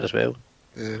support there as well.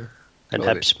 Yeah. And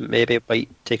Hibs maybe might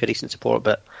take a decent support,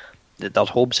 but their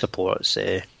home support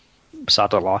is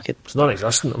sadly lacking. It's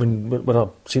non-existent. I mean, when I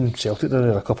seen Celtic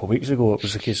there a couple of weeks ago, it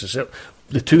was the case of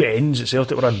the two ends at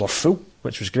Celtic were in were full,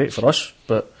 which was great for us,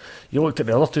 but you looked at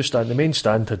the other two stands, the main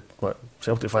stand had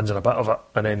Celtic fans in a bit of it,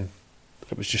 and then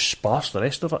it was just sparse, the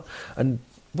rest of it. And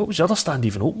what was the other stand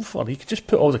even open for? You could just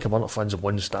put all the Kilmarnock fans in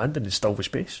one stand and there'd still be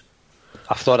space.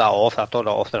 I've thought that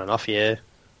often enough, yeah.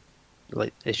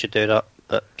 Like, they should do that.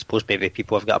 But I suppose maybe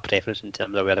people have got a preference in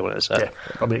terms of where they want to sit. Yeah,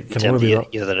 I mean, in terms of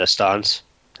either the stands.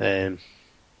 Don't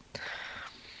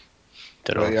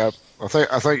know. Yeah, I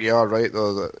think you are right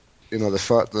though that the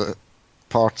fact that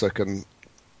Partick and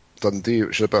Dundee,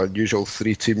 which is about unusual,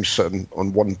 three teams sitting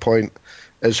on 1 point,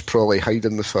 is probably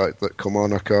hiding the fact that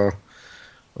Kilmarnock are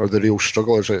the real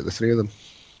strugglers out of the three of them.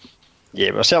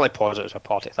 Yeah, we're certainly positive for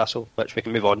Partick Thistle, which we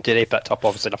can move on to. They picked up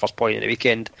obviously the first point in the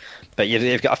weekend, but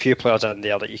they've got a few players in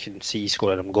there that you can see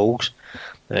scoring them goals.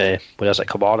 Whereas at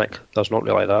Kilmarnock, there's not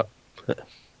really that.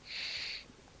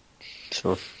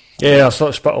 So yeah, I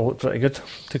thought Spittle looked pretty good.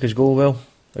 Took his goal well.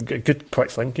 Good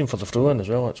quick thinking for the throw-in as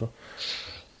well, actually.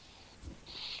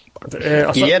 It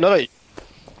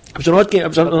was an odd game. It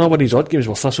was another one of these odd games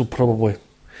where Thistle probably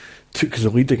took the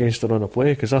lead against the run of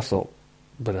play, because I thought,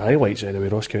 by the highlights anyway,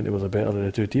 Ross County were the better of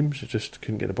the two teams. It just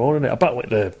couldn't get the ball in it. A bit like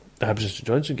the Hibs and St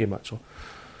Johnstone game, actually.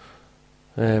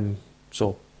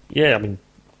 So yeah, I mean,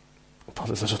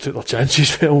 Partick Thistle took their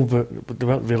chances well, but there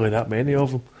weren't really that many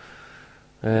of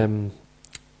them.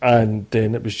 And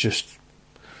then it was just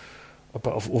a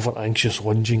bit of over anxious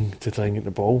lunging to try and get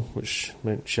the ball, which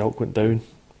meant Schalke went down.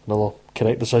 Another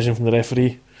correct decision from the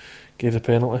referee, gave the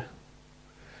penalty,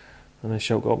 and then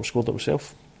Schalke got up and scored it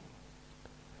himself.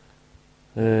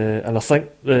 And I think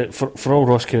that for all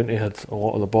Ross County had a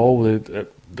lot of the ball, the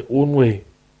only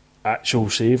actual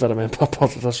save I remember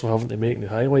Partick Thistle having to make in the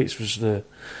highlights was the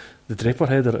Draper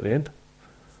header at the end.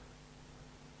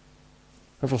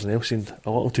 Everything else seemed a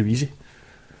little too easy.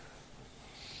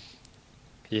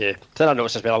 yeah, then I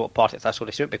noticed as well about Partick Thistle,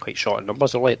 they seem to be quite short in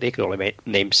numbers. They could only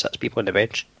name 6 people on the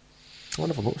bench. I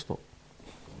never noticed that.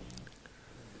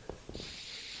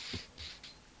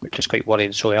 Which is quite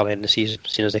worrying so early in the season,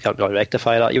 seeing as they can't really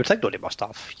rectify that. You would think, though, they must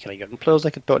have kind of young players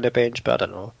they could put on the bench, but I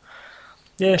don't know.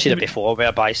 Yeah, I've seen it before,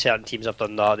 whereby certain teams have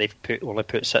done that. They've only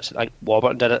put 6. I think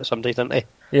Warburton did it. Somebody didn't they?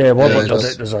 Yeah, Warburton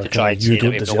did it. To try and say You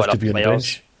don't that we've deserve got to be on the players.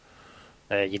 bench.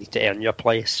 You need to earn your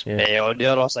place. Yeah. On the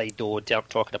other side, though, they're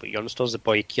talking about youngsters. The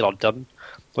boy Keelan Dunn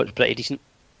looked pretty decent.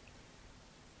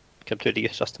 Came through the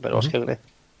youth system at Ross County.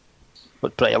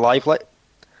 Looked pretty lively.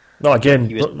 No, again,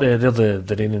 they're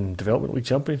the reigning Development League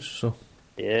champions, so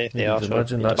Yeah, they you are. can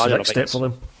imagine that's the next step for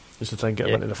them, is to try and get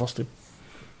them into the first team.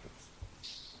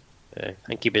 I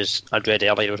think he was. I'd read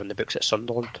earlier he was on the books at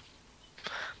Sunderland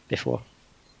before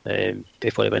he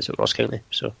went to Ross County.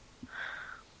 So,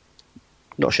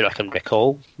 not sure I can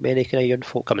recall many kind of young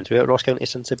folk coming through at Ross County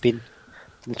since they've been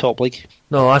in the top league.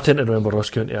 No, I tend to remember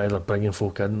Ross County either bringing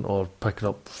folk in or picking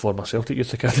up former Celtic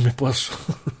Youth Academy players.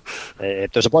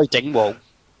 There's a boy Dingwall.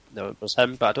 No, it was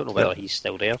him, but I don't know whether he's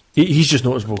still there. He's just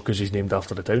noticeable because he's named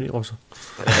after the town he lives in.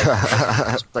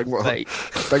 Dingwall. Right.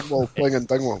 Dingwall, playing in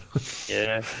Dingwall.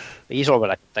 Yeah, he's all what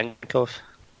I can think of.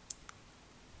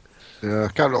 Yeah,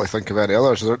 I can't really think of any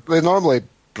others. They normally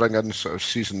bring in sort of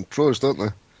seasoned pros, don't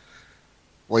they?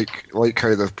 Like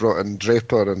how they've brought in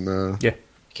Draper and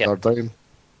Dardine.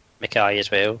 Mackay as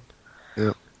well.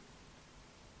 Yeah.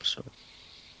 So,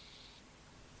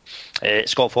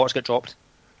 Scott Forts got dropped.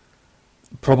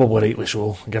 Probably rightly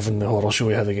so, given the horror show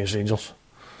he had against Rangers.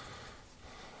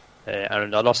 And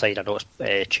on the other side, I noticed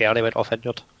Cherry went off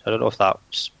injured. I don't know if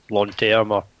that's long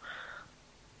term or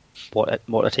what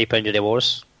the type of injury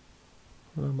was.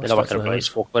 They never kind of really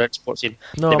spoke about it. Sports scene.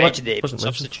 They mentioned that he was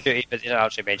substituted, but they didn't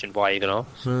actually mention why. That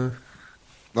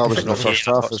was in the first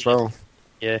half as well.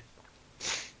 Yeah.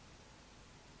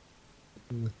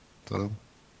 Don't know.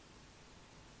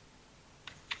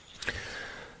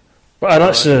 But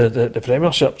that's the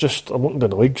Premiership. Just I'm looking down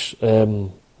the leagues.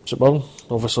 St Mirren,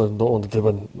 obviously, not only did they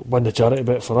win the charity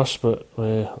bet for us, but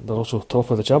they're also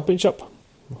top of the Championship.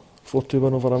 4-2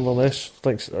 win over Inverness.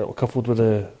 Thanks, coupled with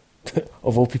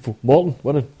of all people, Morton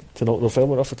winning to knock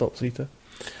Dunfermline off the top 3 too.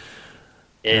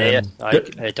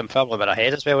 Dunfermline were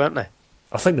ahead as well, weren't they?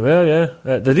 I think they were,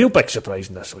 yeah. The real big surprise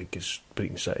in this week is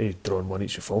Brecon City drawing 1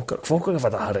 each with Falkirk. Falkirk have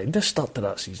had a horrendous start to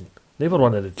that season. They were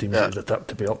one of the teams that was the tip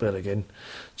to be up there again,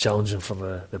 challenging for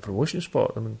the promotion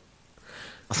spot. I mean,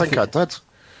 I think I did.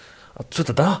 So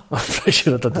did I. I'm pretty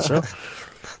sure I did as well.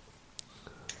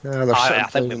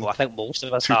 I think most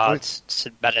of us had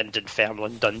St Mirren,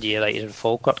 Dunfermline, Dundee United and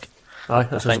Falkirk. Aye,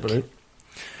 that sounds about right.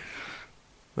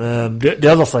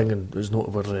 The other thing that was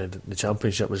notable in the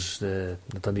Championship was the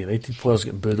Dundee United players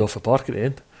getting booed off the park at the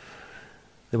end.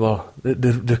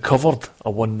 They covered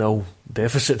a 1-0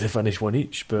 deficit to finish 1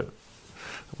 each, but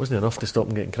it wasn't enough to stop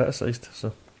them getting criticised.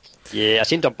 So. Yeah, I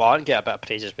seen Dunbarton get a bit of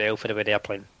praise as well for the way they're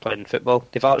playing football.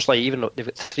 They've actually they've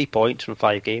got 3 points from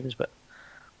 5 games, but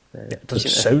it doesn't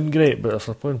sound great. But if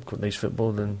they're playing quite nice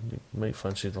football, then you might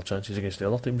fancy their chances against the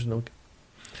other teams now.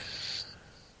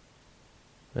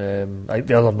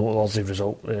 The other noteworthy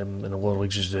result in the lower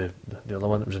leagues is the other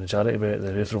one that was in the charity bet.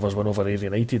 The Raith Rovers win over Ayr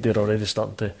United. They're already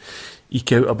starting to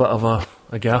eke out a bit of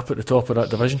a gap at the top of that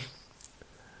division.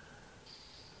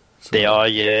 So they are,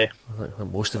 yeah. I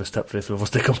think most of us tipped Raith Rovers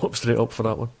to come up straight up for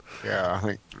that one. Yeah, I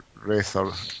think Raith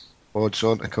are odds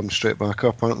on to come straight back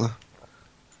up, aren't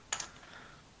they?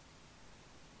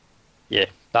 Yeah,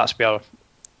 that's where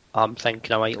I'm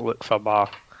thinking I might look for my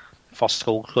first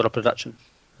goal scorer prediction.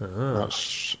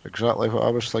 That's exactly what I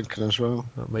was thinking as well.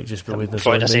 That might just be leading us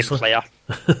on nicely. The same player.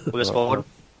 Lewis Vaughan.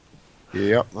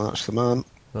 Yep, that's the man.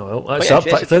 Oh, well, that's that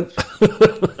packed in.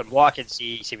 From what I can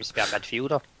see, he seems to be a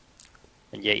midfielder.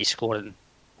 And yet he's scoring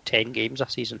 10 games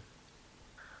this season.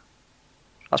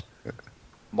 That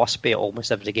must be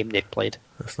almost every game they've played.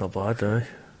 That's not bad, eh?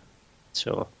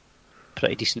 So,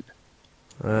 pretty decent.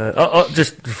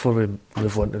 Just before we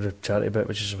move on to the charity bit,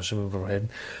 which is I'm assuming we're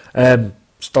heading,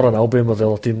 Stirling Albion were the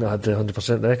other team that had the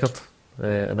 100% record,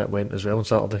 and it went as well on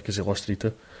Saturday because they lost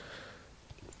 3-2.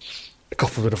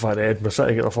 Coupled with the fact that Edinburgh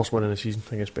City got their first win in the season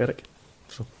against Berwick.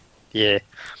 So. Yeah.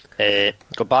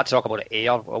 Go back to talk about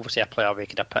Ayr. Obviously, a player we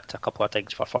could have picked a couple of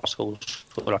things for first goals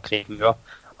for Craig Moore.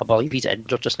 I believe he's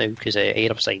injured just now because Ayr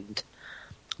have signed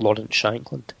Lawrence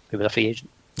Shankland, who was a free agent.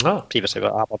 Previously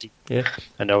with Aberdeen. Yeah.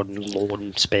 And now on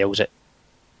loan spells it.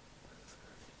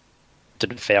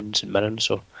 Didn't St Mirren,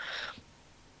 so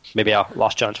maybe a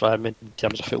last chance for him in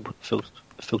terms of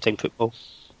full-time football.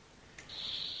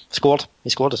 He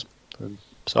scored us on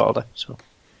Saturday, so.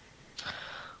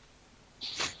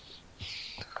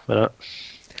 But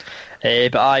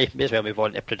I may as well move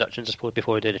on to predictions, I suppose,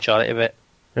 before we do the charity bit.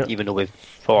 Yep. Even though we've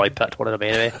probably picked one of them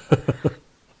anyway.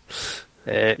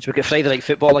 So we get Friday night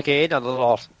football again,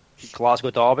 another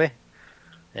Glasgow derby.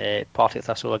 Partick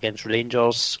Thistle against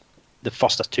Rangers, the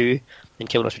first of 2 in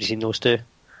Kilmarnock. We've seen those 2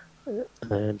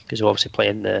 because we're obviously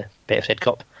playing the Betfred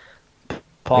Cup.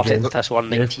 Partick Thistle are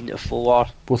 19-4,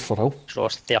 both for Hull.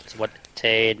 Draws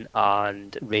 31-10,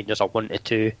 and Rangers are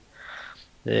 1-2.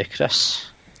 Chris.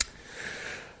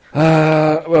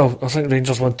 Well, I think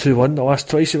Rangers won 2-1 the last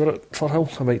twice they were at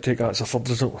Firhill. I might take that as a third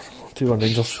result. 2-1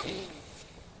 Rangers.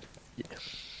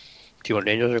 2-1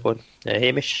 Rangers are going.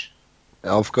 Hamish?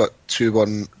 I've got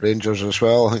 2-1 Rangers as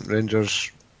well. I think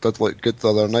Rangers did look good the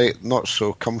other night. Not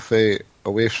so comfy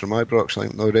away from Ibrox. I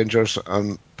think no Rangers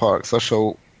and Partick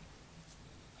Thistle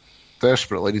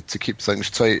desperately need to keep things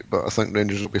tight, but I think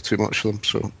Rangers will be too much for them.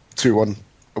 So 2-1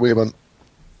 away man.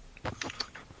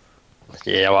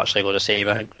 Yeah, I'll actually go the same.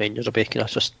 I think Rangers will be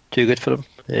that's just too good for them.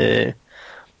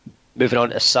 Moving on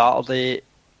to Saturday,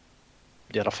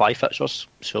 there are 5 fixtures.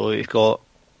 So we've got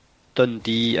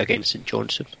Dundee against St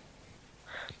Johnstone.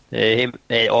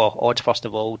 Odds first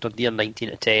of all, Dundee are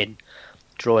 19-10,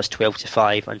 draw is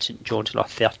 12-5, and St Johnstone are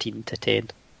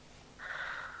 13-10.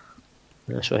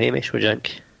 So Hamish, what do you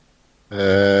think?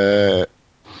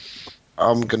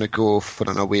 I'm going to go for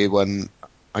an away win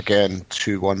again,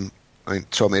 2-1. I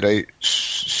think Tommy Wright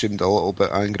seemed a little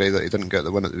bit angry that he didn't get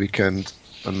the win at the weekend,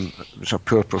 and it was a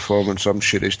poor performance. I'm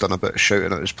sure he's done a bit of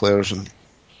shouting at his players, and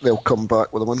they'll come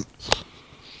back with a win.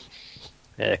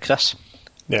 Chris?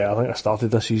 Yeah, I think I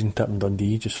started this season tipping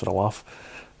Dundee just for a laugh.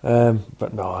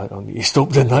 But no, I need to stop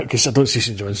doing that because I don't see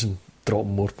St Johnstone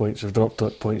dropping more points. They've dropped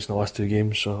points in the last 2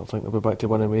 games, so I think they'll be back to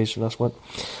winning ways in this one.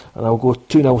 And I'll go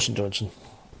 2-0 St Johnstone.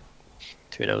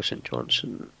 2-0 St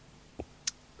Johnstone.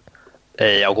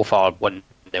 I'll go for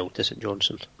 1-0 to St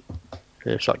Johnstone.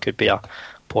 So that could be a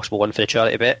possible one for the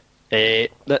charity bet.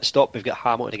 Next up, we've got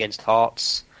Hamilton against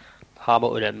Hearts.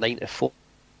 Hamilton at 9-4.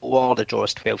 The draw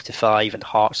is 12-5, and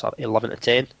Hearts are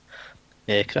 11-10.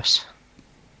 Chris.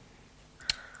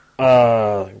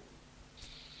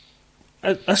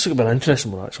 This would have been an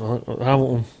interesting one actually.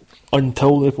 Hamilton,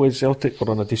 until they played Celtic, were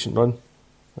on a decent run,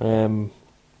 and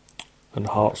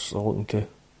Hearts are looking to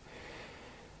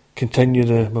continue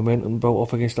the momentum built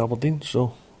up against Aberdeen.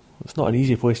 So it's not an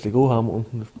easy place to go,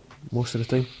 Hamilton, most of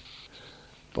the time.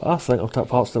 But I think I'll tip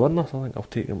Hearts to win this. I think I'll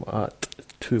take them at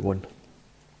 2-1.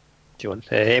 2-1.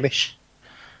 Hamish.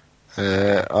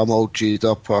 I'm all G'd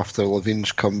up after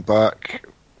Levine's come back.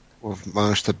 We've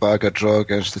managed to bag a draw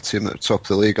against the team at the top of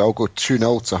the league. I'll go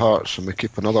 2-0 to Hearts and we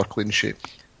keep another clean sheet.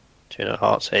 2-0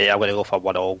 Hearts. I'm going to go for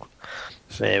 1-all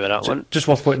with that one. Just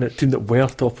worth pointing out, the team that were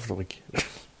top of the league.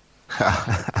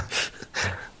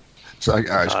 So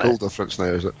it's goal difference now,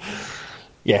 is it?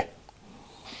 Yeah.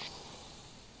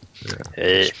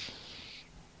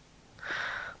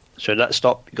 So next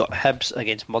up, you got Hibs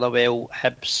against Motherwell.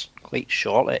 Hibs quite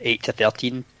short at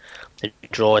 8-13. The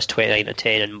draw is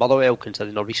 29-10, and Motherwell,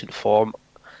 considering their recent form,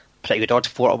 pretty good odds,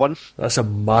 4-1. That's a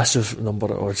massive number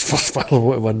of odds for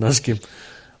Motherwell to win this game.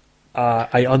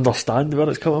 I understand where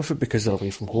it's coming from because they're away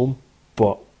from home,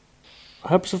 but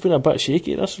Hibs have been a bit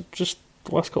shaky this just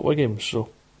the last couple of games. So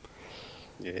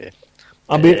yeah,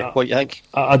 I mean, what do you think?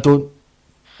 I don't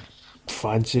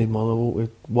fancy Motherwell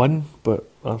to win, but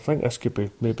I think this could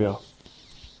be maybe a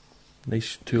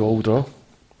nice 2-all draw.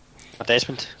 A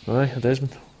Desmond. Aye, a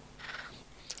Desmond.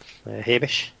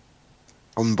 Hamish.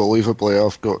 Unbelievably,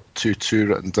 I've got 2-2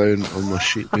 written down on my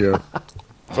sheet here.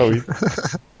 Probably.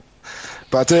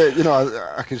 But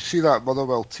I can see that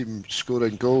Motherwell team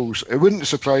scoring goals. It wouldn't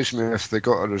surprise me if they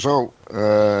got a result,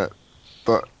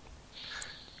 but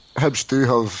Hibs do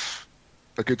have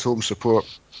a good home support.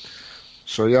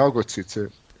 So yeah, I'll go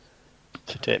 2-2.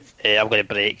 I'm going to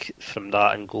break from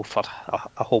that and go for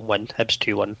a home win. Hibs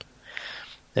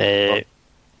 2-1.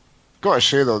 Got to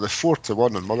say though, the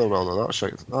 4-1 in Motherwell, that's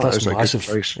massive. A good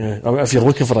price. Yeah. I mean, if you're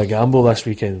looking for a gamble this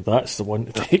weekend, that's the one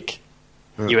to take.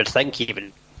 Yeah. You would think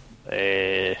even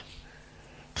take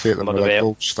them with a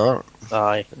gold start.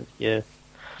 Aye, yeah.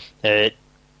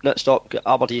 Next up, got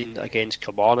Aberdeen against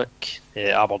Kilmarnock.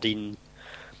 Aberdeen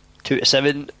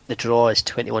 2-7. The draw is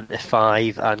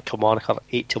 21-5, and Kilmarnock are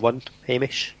 8-1.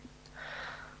 Hamish.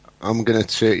 I'm going to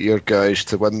take your guys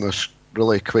to win this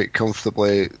really quite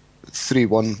comfortably.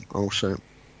 3-1 also.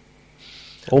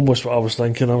 Almost what I was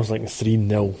thinking. I was thinking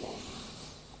 3-0.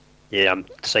 Yeah, I'm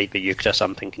side with you, Chris.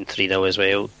 I'm thinking 3-0 as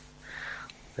well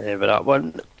with that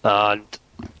one. And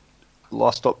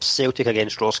last up, Celtic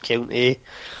against Ross County.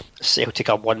 Celtic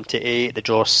are 1-8. The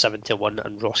draw is 7-1,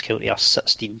 and Ross County are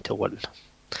 16-1.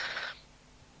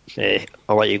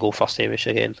 I'll let you go first, Hamish,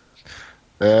 again.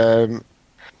 You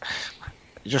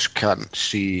just can't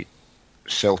see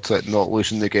Celtic not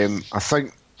losing the game. I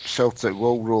think Celtic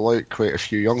will roll out quite a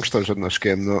few youngsters in this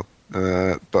game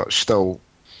though, but still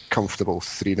comfortable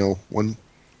 3-0 win.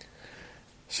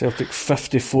 Celtic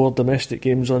 54 domestic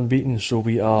games unbeaten, so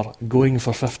we are going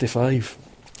for 55.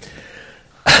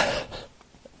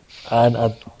 And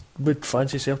I would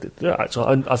fancy Celtic. Yeah,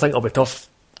 actually, I think it'll be tough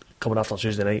coming after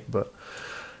Tuesday night, but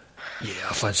yeah,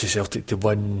 I fancy Celtic to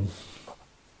win.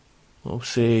 I'll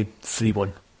say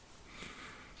 3-1.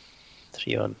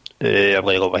 3-1. I'm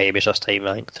going to go with Hamish this time.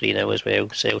 I think 3-0 as well,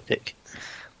 Celtic.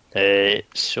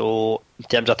 So, in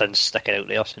terms of things sticking out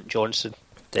there, St Johnstone,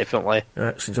 definitely.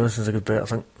 Yeah, St Johnstone's a good bet, I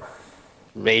think.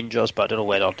 Rangers, but I don't know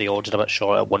whether the odds are a bit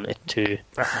short at 1-2.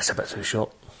 That's a bit too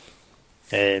short.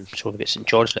 So we've got St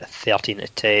Johnstone at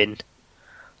 13-10.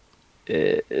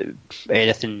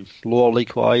 Anything lower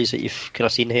league-wise that you've kind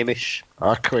of seen, Hamish?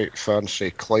 I quite fancy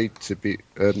Clyde to beat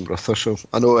Edinburgh Thistle.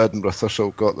 I know Edinburgh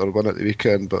Thistle got their win at the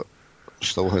weekend, but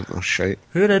still think they're shite.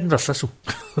 Who are Edinburgh Thistle?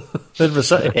 Edinburgh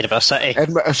City. Edinburgh City.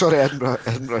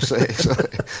 Edinburgh City. Sorry.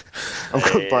 I'm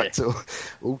going back to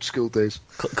old school days.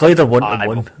 Clyde are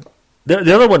 1-1.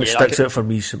 The other one that sticks out for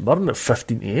me is St Mirren at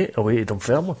 15-8 away to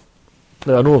Dunfermline.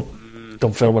 Now I know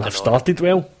Dunfermline have started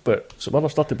well, but St Mirren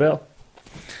have started better.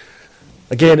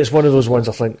 Again, it's one of those ones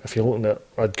I think if you're looking at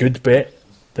a good bet,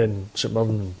 then St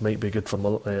Mirren might be good for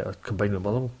combined with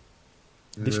Motherwell.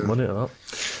 Decent money to that.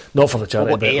 Not for the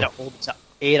charity bet.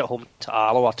 Ayr at home to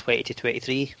Alloa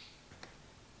 20-23.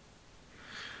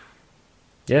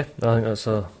 Yeah, I think that's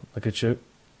a good shout.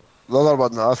 The other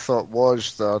one that I thought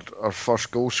was that our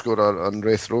first goal scorer on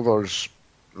Wraith Rovers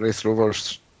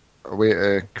away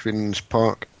to Queen's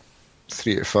Park,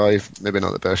 3-5, maybe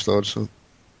not the best odds. So.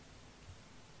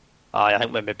 I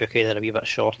think when my bookie they're a wee bit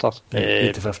shorter.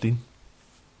 8-15.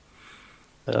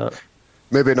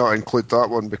 Maybe not include that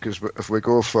one, because if we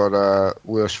go for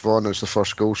Lewis Vaughan as the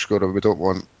first goal scorer, we don't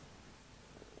want,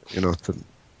 to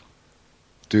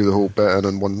do the whole betting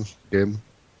in one game.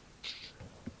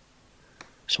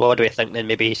 So what do we think then?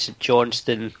 Maybe St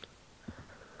Johnstone,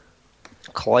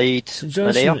 Clyde, St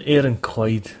Johnstone, Aaron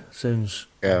Clyde sounds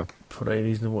pretty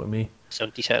reasonable to me.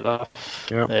 Sounds decent enough.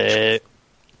 Yeah.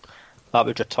 That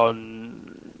would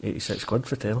return £86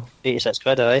 for tenner.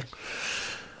 £86, aye.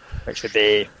 Which would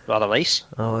be rather nice.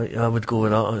 I would go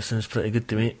with that. That sounds pretty good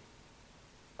to me.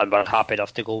 And we're happy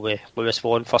enough to go with Lewis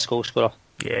Vaughan, first goal scorer.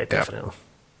 Yeah, definitely.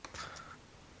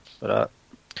 For that.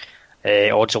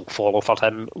 Odds will follow for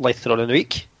him later on in the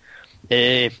week.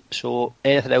 So,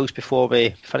 anything else before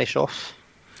we finish off?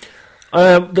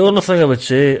 The only thing I would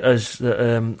say is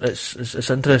that it's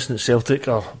interesting that Celtic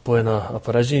are playing a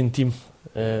Parisian team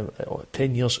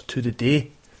 10 years to the day.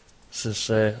 This is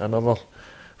another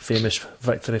famous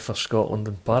victory for Scotland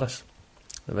in Paris.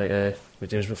 With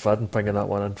James McFadden pinging that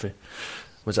one in for,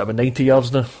 was it about 90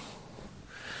 yards now?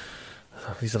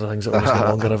 These are the things that always get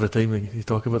longer every time you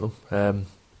talk about them.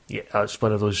 Yeah, that's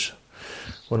one of those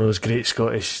great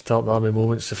Scottish Tartan Army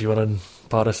moments. If you were in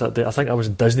Paris that day, I think I was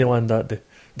in Disneyland that day.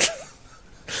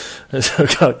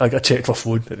 I got checked for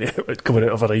phone coming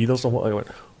out of a ride or something. I went,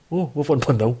 oh, we've won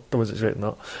 1-0. I was expecting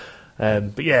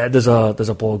that. But yeah, there's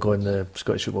a blog on the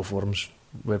Scottish Football Forums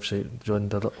website. John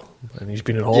did it, and he's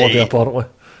been on holiday apparently.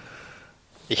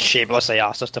 He shamelessly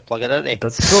asked us to plug it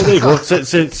in. So there you go.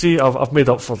 See, I've made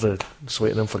up for the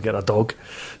sweating and forget a dog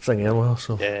thing earlier.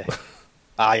 So yeah,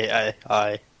 aye.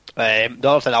 The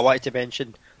other thing I wanted to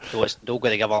mention was not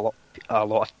going to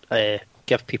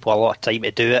give give people a lot of time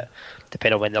to do it,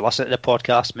 depending on when they listen to the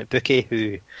podcast. McBookie,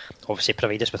 who obviously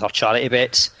provide us with our charity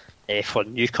bets for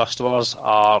new customers,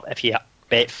 are if you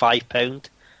bet £5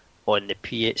 on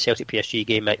the Celtic PSG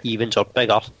game at evens or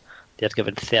bigger, they're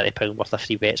giving £30 worth of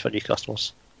free bets for new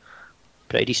customers.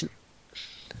 Pretty decent.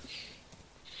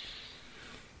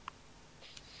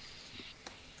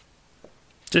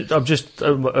 I'm just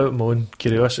out of my own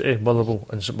curiosity. Motherwell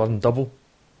and St Mirren double,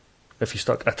 if you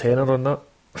stuck a tenner on that,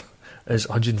 is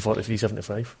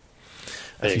 143.75.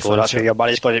 There you go, that's where your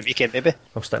money's going to weekend, maybe.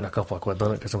 I'm sticking a couple of quid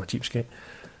on it because I'm a cheapskate.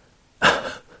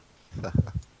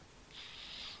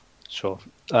 So,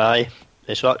 aye.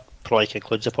 So that probably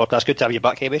concludes the podcast. Good to have you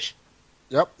back, Hamish.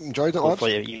 Yep, enjoyed it,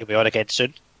 Hopefully lads. you'll be on again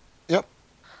soon. Yep.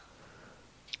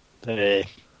 And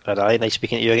aye, nice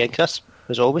speaking to you again, Chris,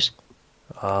 as always.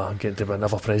 I'm getting to be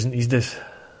another present these days.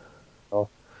 Oh.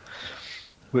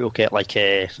 We'll get like,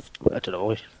 I don't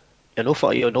know,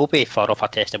 you'll be far off a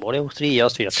testimonial. 3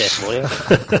 years to your testimonial.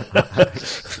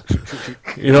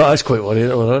 That's quite worrying.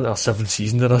 We're in our 7th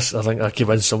season of this. I think I came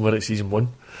in somewhere at season 1.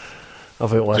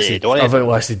 I've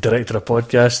outlasted director of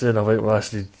podcasting. I've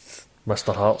outlasted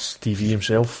Mr. Hart's TV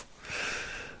himself.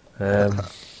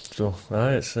 So,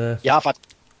 aye, it's...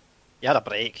 You had a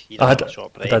break. You had a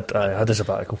short break. I had a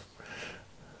sabbatical.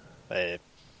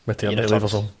 Maternity leave or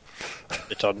something.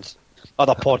 Returned.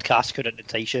 Other podcasts couldn't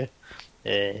entice you.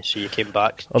 So you came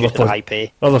back due to the high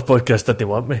pay. Other podcasts didn't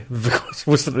want me because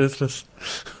what's the truth is.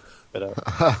 But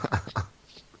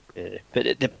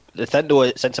the thing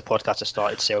though, since the podcast has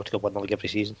started, Celtic have won the league every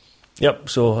season. Yep,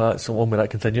 so that's the one way that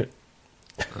continue.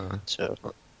 So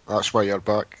that's why you're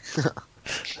back.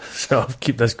 So I'll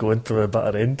keep this going to a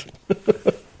better end.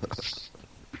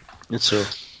 So,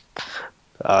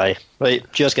 aye.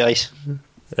 Right, cheers guys.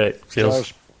 Right,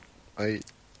 cheers. Bye.